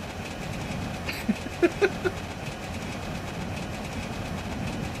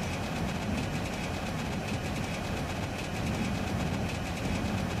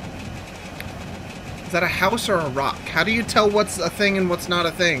 Is that a house or a rock? How do you tell what's a thing and what's not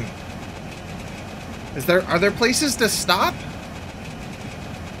a thing? Are there places to stop?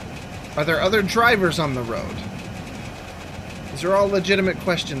 Are there other drivers on the road? These are all legitimate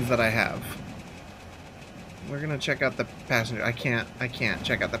questions that I have. We're gonna check out the passenger. I can't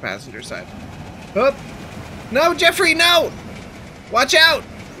check out the passenger side. Oh! No, Jeffrey, no! Watch out!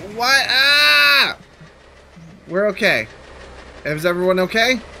 What? Ah! We're okay. Is everyone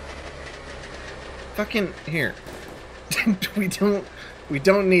okay? Fucking here. we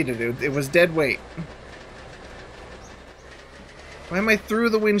don't need it. It was dead weight. Why am I through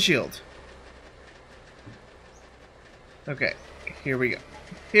the windshield? Okay, here we go.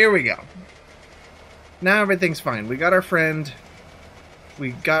 Here we go. Now everything's fine. We got our friend.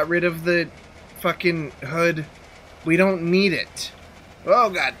 We got rid of the fucking hood. We don't need it. Oh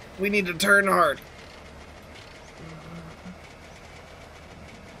god, we need to turn hard.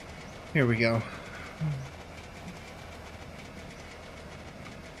 Here we go.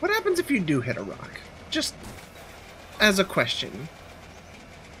 What happens if you do hit a rock? Just as a question.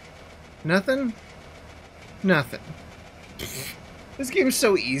 Nothing? Nothing. This game's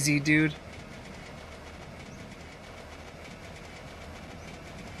so easy, dude.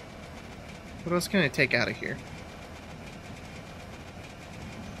 What else can I take out of here?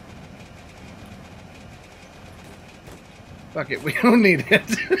 Fuck it, we don't need it.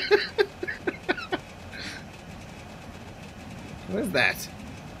 What is that? Is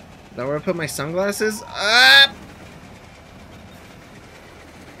that where I put my sunglasses? Ah!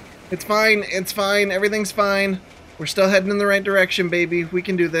 It's fine, it's fine, everything's fine. We're still heading in the right direction, baby. We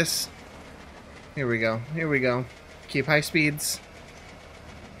can do this. Here we go, here we go. Keep high speeds.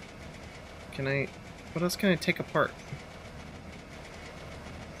 What else can I take apart?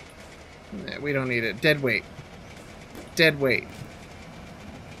 Nah, we don't need it. Dead weight. Dead weight.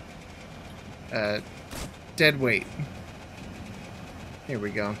 Dead weight. Here we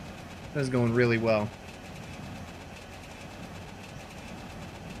go. This is going really well.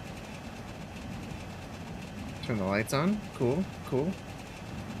 Turn the lights on. Cool, cool.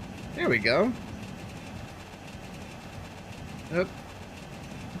 There we go. Oh.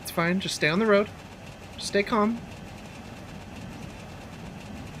 It's fine. Just stay on the road. Just stay calm.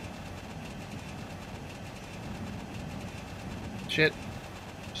 Shit.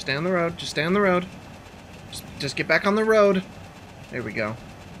 Just stay on the road. Just stay on the road. Just get back on the road. There we go.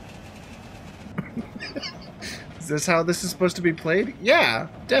 Is this how this is supposed to be played? Yeah,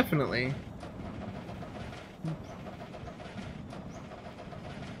 definitely.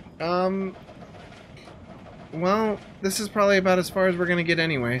 Well, this is probably about as far as we're gonna get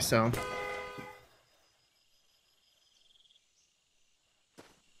anyway, so.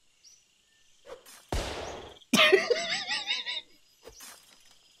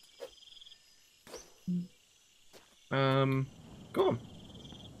 Cool.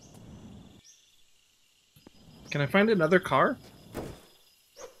 Can I find another car?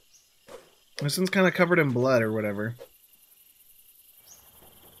 This one's kind of covered in blood or whatever.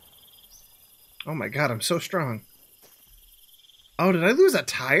 Oh my god, I'm so strong. Oh, did I lose a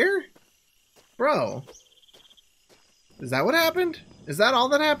tire? Bro. Is that what happened? Is that all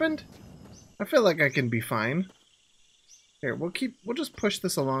that happened? I feel like I can be fine. Here, we'll just push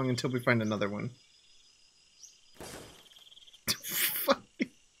this along until we find another one.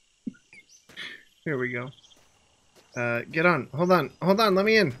 Here we go. Get on. Hold on. Hold on. Let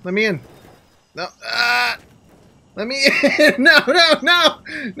me in. Let me in. No. Let me in. No, no, no.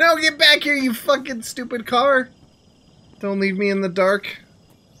 No, get back here, you fucking stupid car. Don't leave me in the dark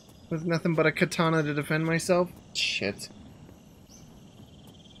with nothing but a katana to defend myself. Shit.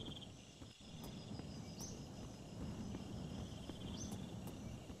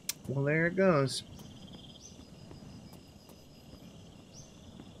 Well, there it goes.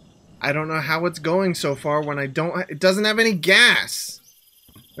 I don't know how it's going so far when it doesn't have any gas.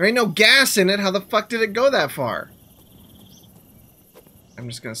 There ain't no gas in it. How the fuck did it go that far? I'm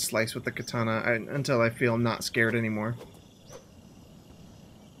just gonna slice with the katana until I feel not scared anymore.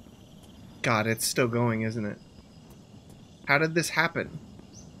 God, it's still going, isn't it? How did this happen?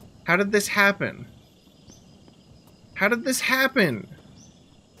 How did this happen? How did this happen?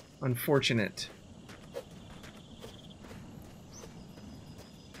 Unfortunate.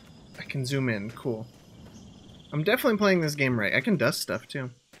 I can zoom in. Cool. I'm definitely playing this game right. I can dust stuff,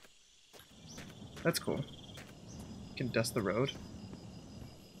 too. That's cool. I can dust the road.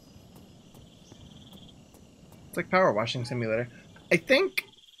 It's like Power Washing Simulator. I think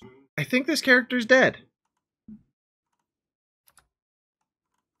this character's dead.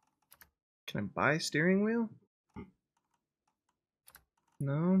 Can I buy a steering wheel?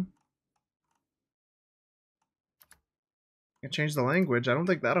 No. I change the language. I don't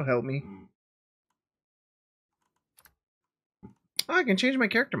think that'll help me. Oh, I can change my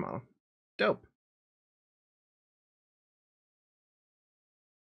character model. Dope.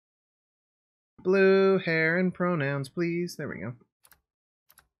 Blue hair and pronouns, please. There we go.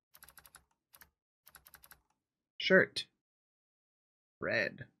 Shirt.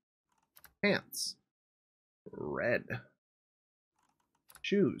 Red. Pants. Red.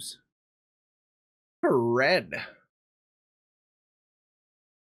 Shoes. Red.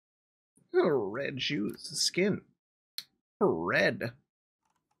 Red shoes. Skin. Red.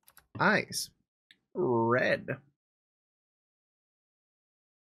 Eyes. Red.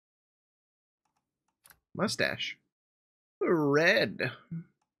 Mustache. Red.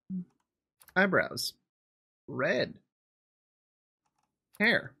 Eyebrows. Red.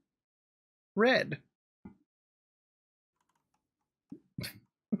 Hair. Red.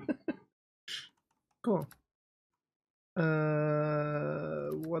 Cool.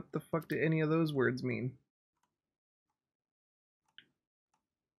 What the fuck do any of those words mean?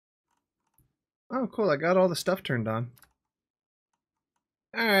 Oh, cool. I got all the stuff turned on.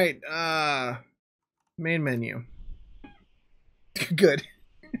 Alright, main menu. Good.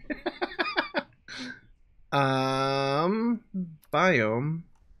 Biome.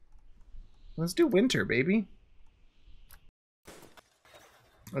 Let's do winter, baby.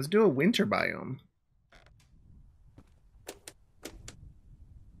 Let's do a winter biome.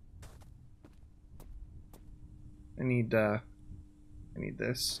 I need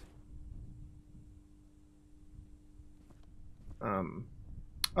this.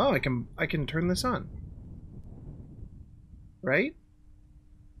 Oh, I can turn this on. Right?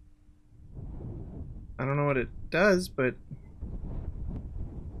 I don't know what it does, but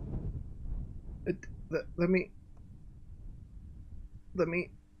let me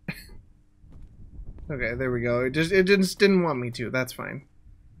Okay, there we go. It just didn't want me to. That's fine.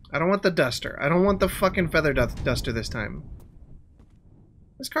 I don't want the duster. I don't want the fucking feather duster this time.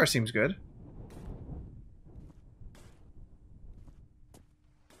 This car seems good.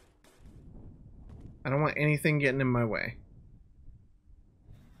 I don't want anything getting in my way.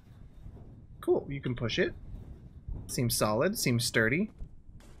 Cool, you can push it. Seems solid, seems sturdy.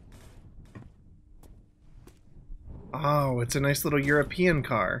 Oh, it's a nice little European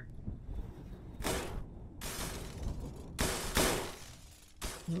car.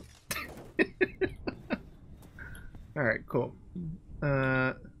 Alright, cool.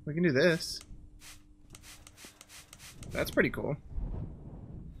 We can do this. That's pretty cool.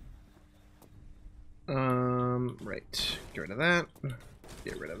 Right. Get rid of that.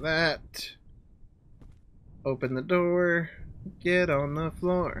 Get rid of that. Open the door. Get on the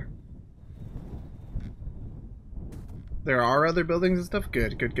floor. There are other buildings and stuff?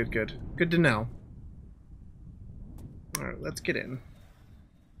 Good, good, good, good. Good to know. Alright, let's get in.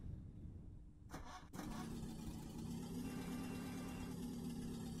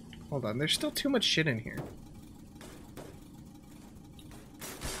 Hold on, there's still too much shit in here.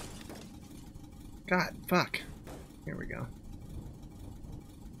 God, fuck. Here we go.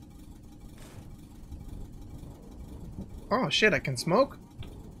 Oh shit, I can smoke?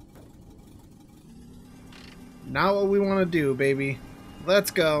 Now what we want to do, baby.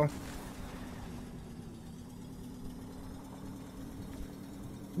 Let's go.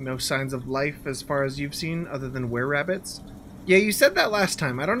 No signs of life as far as you've seen, other than were-rabbits? Yeah, you said that last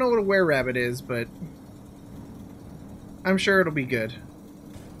time. I don't know what a were-rabbit is, but I'm sure it'll be good.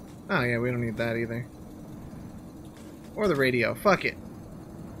 Oh yeah, we don't need that either. Or the radio. Fuck it.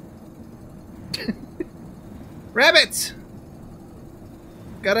 Rabbits!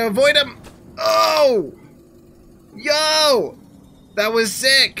 Gotta avoid them! Oh! Yo! That was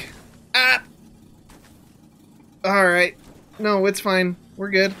sick! Ah! Alright. No, it's fine. We're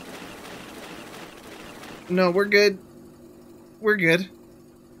good. No, we're good. We're good.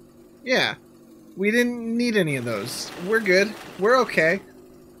 Yeah. We didn't need any of those. We're good. We're okay.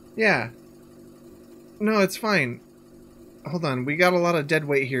 Yeah. No, it's fine. Hold on, we got a lot of dead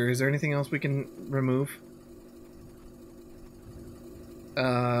weight here. Is there anything else we can remove?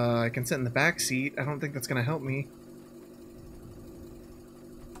 I can sit in the back seat. I don't think that's gonna help me.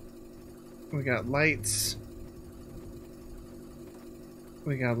 We got lights.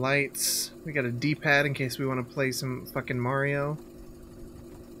 We got lights. We got a D-pad in case we want to play some fucking Mario.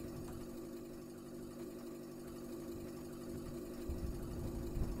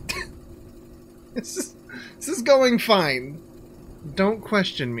 This is going fine. Don't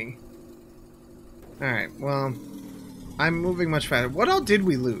question me. Alright, well, I'm moving much faster. What all did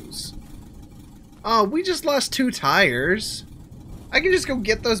we lose? Oh, we just lost 2 tires. I can just go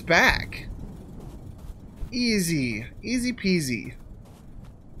get those back. Easy. Easy peasy.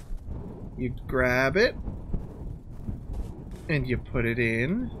 You grab it. And you put it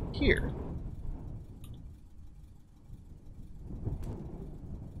in here.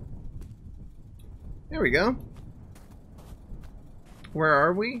 There we go. Where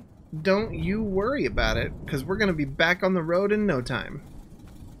are we? Don't you worry about it, because we're going to be back on the road in no time.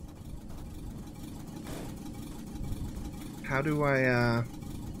 How do I,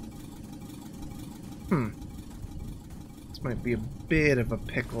 This might be a bit of a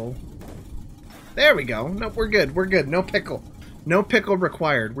pickle. There we go. Nope, we're good. We're good. No pickle. No pickle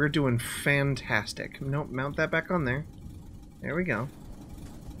required. We're doing fantastic. Nope, mount that back on there. There we go.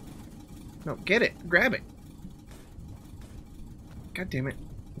 No, get it. Grab it. God damn it.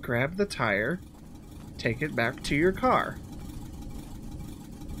 Grab the tire. Take it back to your car.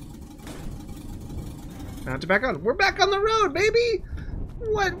 Mount it back on. We're back on the road, baby!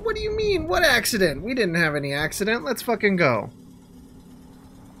 What do you mean? What accident? We didn't have any accident. Let's fucking go.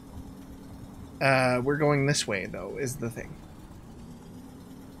 We're going this way, though, is the thing.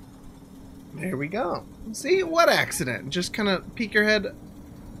 There we go. See? What accident? Just kind of peek your head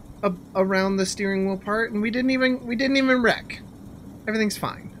around the steering wheel part, and we didn't even wreck. Everything's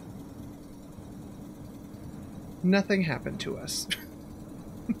fine. Nothing happened to us.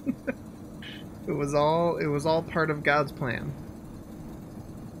 It was all part of God's plan.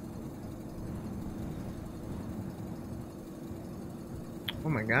 Oh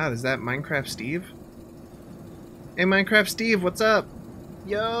my god, is that Minecraft Steve? Hey Minecraft Steve, what's up?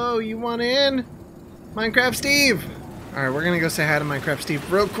 Yo, you want in? Minecraft Steve! Alright, we're gonna go say hi to Minecraft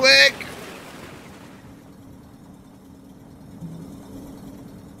Steve real quick!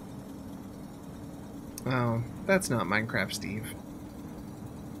 Oh, that's not Minecraft Steve.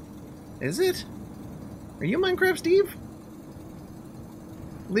 Is it? Are you Minecraft Steve?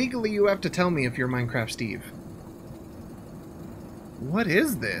 Legally, you have to tell me if you're Minecraft Steve. What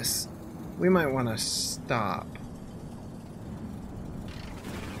is this? We might want to stop.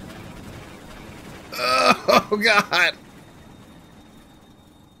 Oh, God!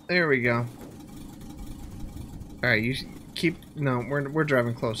 There we go. Alright, you keep... No, we're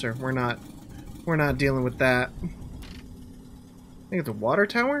driving closer. We're not dealing with that. I think it's a water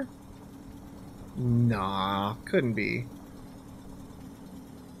tower? Nah, couldn't be.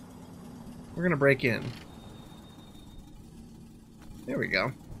 We're gonna break in. There we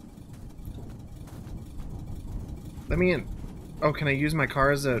go. Let me in. Oh, can I use my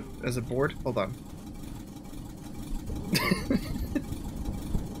car as a board? Hold on.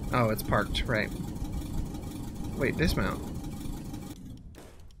 Oh, it's parked, right. Wait, dismount.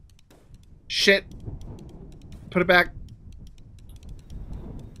 Shit! Put it back.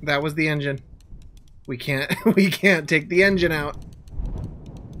 That was the engine. We can't take the engine out.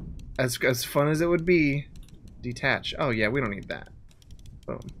 As fun as it would be. Detach. Oh yeah, we don't need that.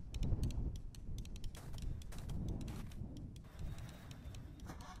 Boom.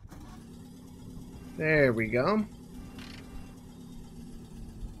 There we go.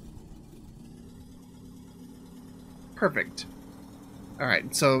 Perfect.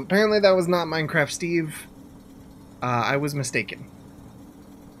 Alright, so apparently that was not Minecraft Steve. I was mistaken.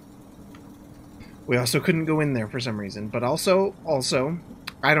 We also couldn't go in there for some reason, but also,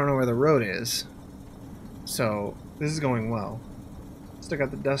 I don't know where the road is. So, this is going well. Still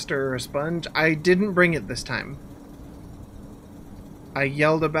got the duster or a sponge. I didn't bring it this time. I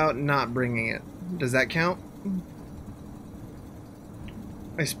yelled about not bringing it. Does that count?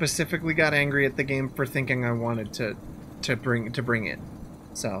 I specifically got angry at the game for thinking I wanted to bring it.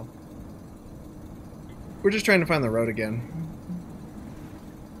 So, we're just trying to find the road again.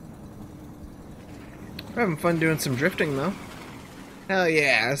 We're having fun doing some drifting, though. Hell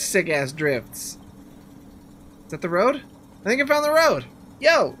yeah, sick-ass drifts. Is that the road? I think I found the road!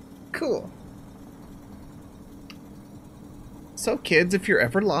 Yo! Cool. So, kids, if you're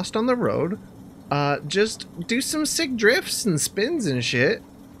ever lost on the road, just do some sick drifts and spins and shit.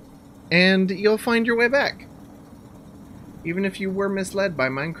 and you'll find your way back. Even if you were misled by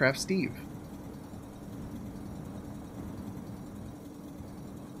Minecraft Steve.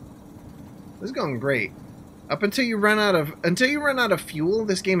 This is going great. Up until you run out of fuel,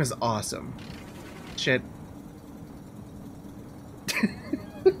 this game is awesome. Shit.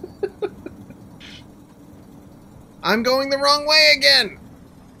 I'm going the wrong way again!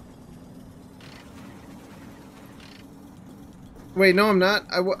 Wait, no I'm not.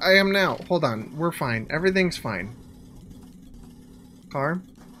 I am now. Hold on. We're fine. Everything's fine. Car?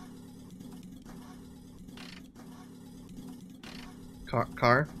 Car?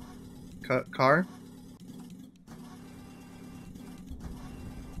 Car? Car?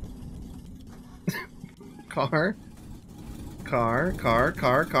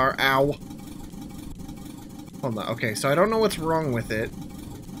 Car. Ow. Hold on. Okay, so I don't know what's wrong with it.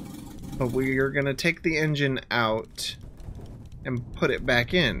 But we are gonna take the engine out and put it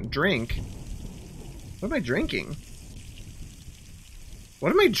back in. Drink? What am I drinking?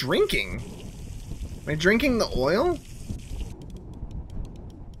 What am I drinking? Am I drinking the oil?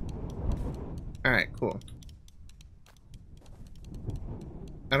 Alright, cool.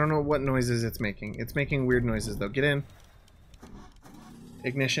 I don't know what noises it's making. It's making weird noises, though. Get in.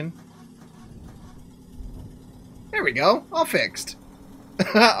 Ignition. There we go. All fixed.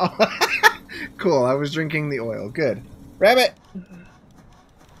 Cool. I was drinking the oil. Good. Rabbit!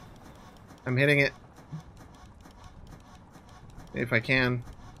 I'm hitting it. If I can.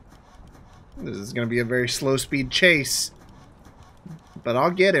 This is going to be a very slow speed chase. But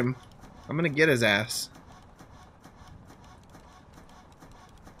I'll get him. I'm going to get his ass.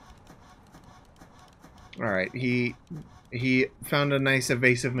 Alright, he found a nice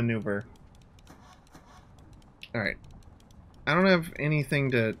evasive maneuver. Alright. I don't have anything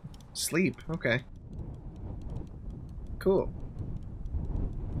to sleep. Okay. Cool.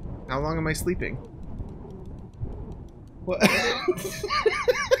 How long am I sleeping? What?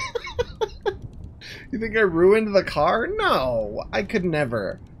 You think I ruined the car? No, I could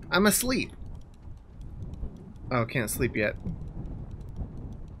never. I'm asleep. Oh, can't sleep yet.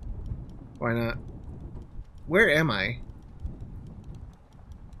 Why not? Where am I?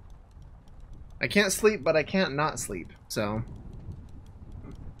 I can't sleep, but I can't not sleep, so...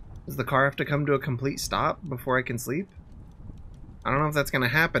 Does the car have to come to a complete stop before I can sleep? I don't know if that's going to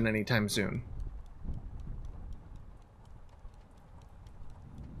happen anytime soon.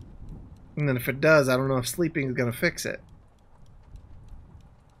 And then if it does, I don't know if sleeping is going to fix it.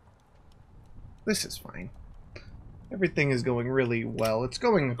 This is fine. Everything is going really well. It's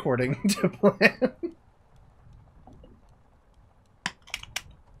going according to plan.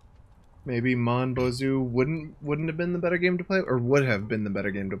 Maybe Mon Bozu wouldn't have been the better game to play, or would have been the better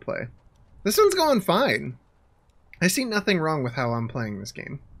game to play. This one's going fine. I see nothing wrong with how I'm playing this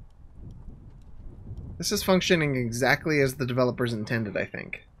game. This is functioning exactly as the developers intended, I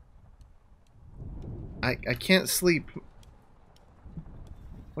think. I can't sleep.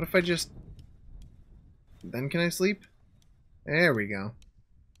 What if I just... Then can I sleep? There we go.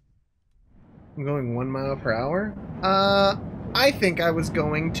 I'm going 1 mile per hour? I think I was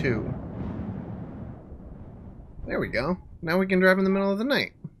going 2. There we go. Now we can drive in the middle of the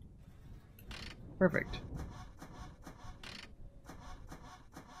night. Perfect.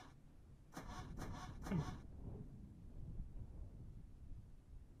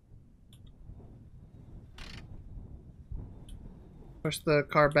 Push the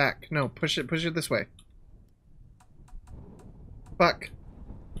car back. No, push it this way. Fuck.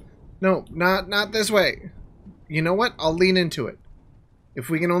 No, not this way. You know what? I'll lean into it. If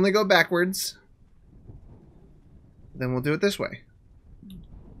we can only go backwards, then we'll do it this way.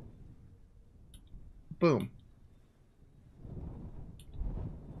 Boom.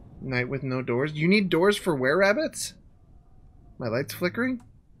 Night with no doors. You need doors for where, rabbits? My light's flickering?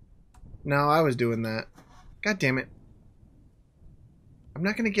 No, I was doing that. God damn it. I'm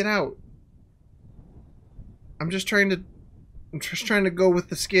not gonna get out. I'm just trying to go with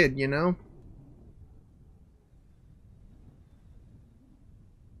the skid, you know?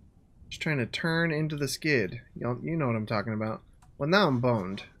 Just trying to turn into the skid. You know what I'm talking about. Well, now I'm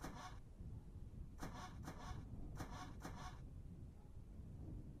boned.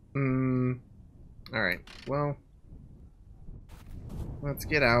 Alright, well... Let's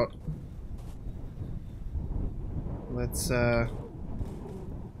get out. Let's,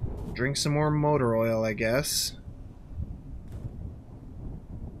 drink some more motor oil, I guess.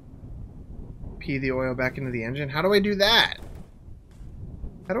 Pee the oil back into the engine. How do I do that?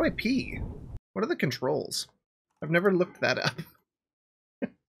 How do I pee? What are the controls? I've never looked that up.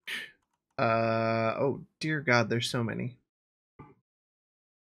 Oh, dear God, there's so many.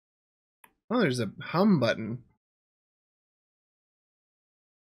 Oh, there's a hum button.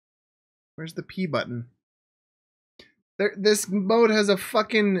 Where's the P button? This mode has a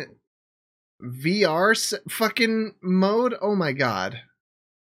fucking VR fucking mode? Oh my god.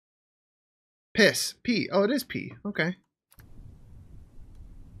 Piss. P. Oh, it is P. Okay.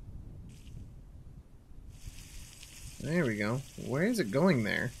 There we go. Where is it going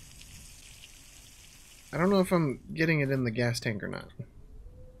there? I don't know if I'm getting it in the gas tank or not.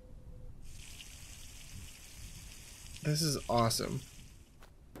 This is awesome.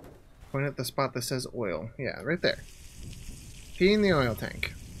 Point at the spot that says oil. Yeah, right there. Pee in the oil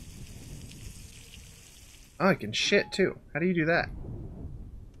tank. Oh, I can shit too. How do you do that?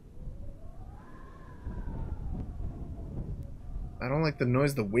 I don't like the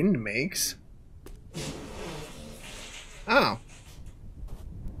noise the wind makes. Oh.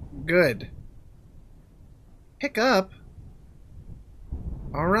 Good. Pick up.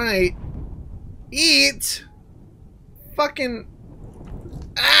 Alright. Eat! Fucking...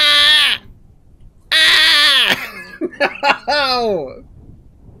 Ah! Ah! No!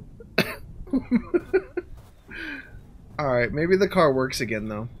 Alright, maybe the car works again,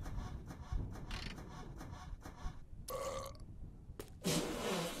 though.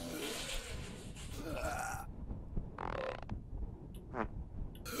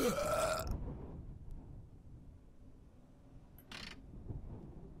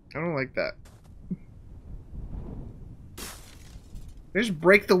 I don't like that. Just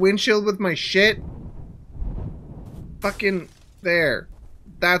break the windshield with my shit. Fucking there.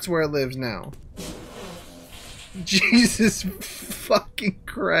 That's where it lives now. Jesus fucking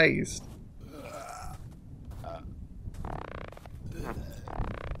Christ.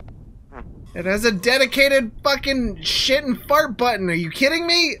 It has a dedicated fucking shit and fart button. Are you kidding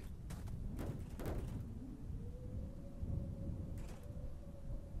me?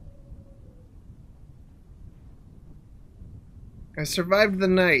 I survived the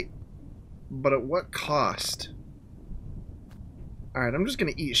night, but at what cost? Alright, I'm just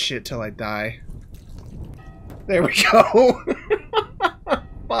gonna eat shit till I die. There we go!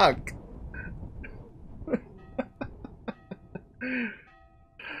 Fuck.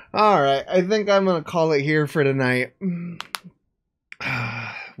 Alright, I think I'm gonna call it here for tonight.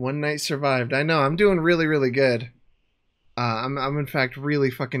 One night survived. I know, I'm doing really, really good. I'm in fact really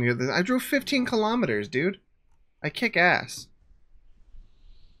fucking good. I drove 15 kilometers, dude. I kick ass.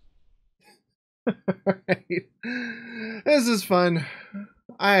 Right. This is fun.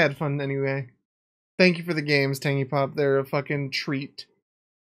 I had fun anyway. Thank you for the games, Tangy Pop. They're a fucking treat.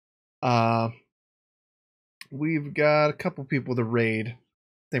 We've got a couple people to raid.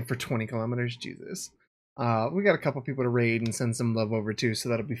 Same for 20 kilometers. Jesus. We got a couple people to raid and send some love over too, so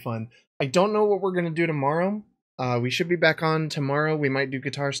that'll be fun. I don't know what we're gonna do tomorrow. We should be back on tomorrow. We might do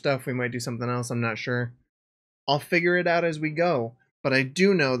guitar stuff. We might do something else. I'm not sure. I'll figure it out as we go. But I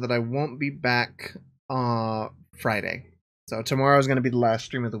do know that I won't be back Friday. So tomorrow is going to be the last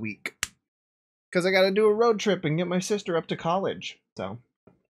stream of the week. Because I got to do a road trip and get my sister up to college. So,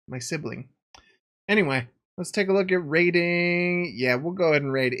 my sibling. Anyway, let's take a look at raiding. Yeah, we'll go ahead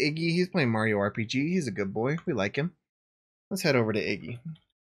and raid Iggy. He's playing Mario RPG. He's a good boy. We like him. Let's head over to Iggy.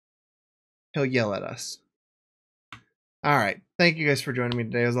 He'll yell at us. Alright, thank you guys for joining me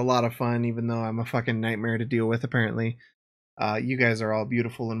today. It was a lot of fun, even though I'm a fucking nightmare to deal with, apparently. You guys are all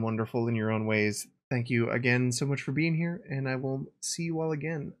beautiful and wonderful in your own ways. Thank you again so much for being here, and I will see you all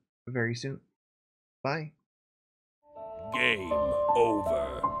again very soon. Bye. Game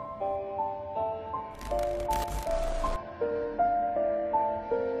over.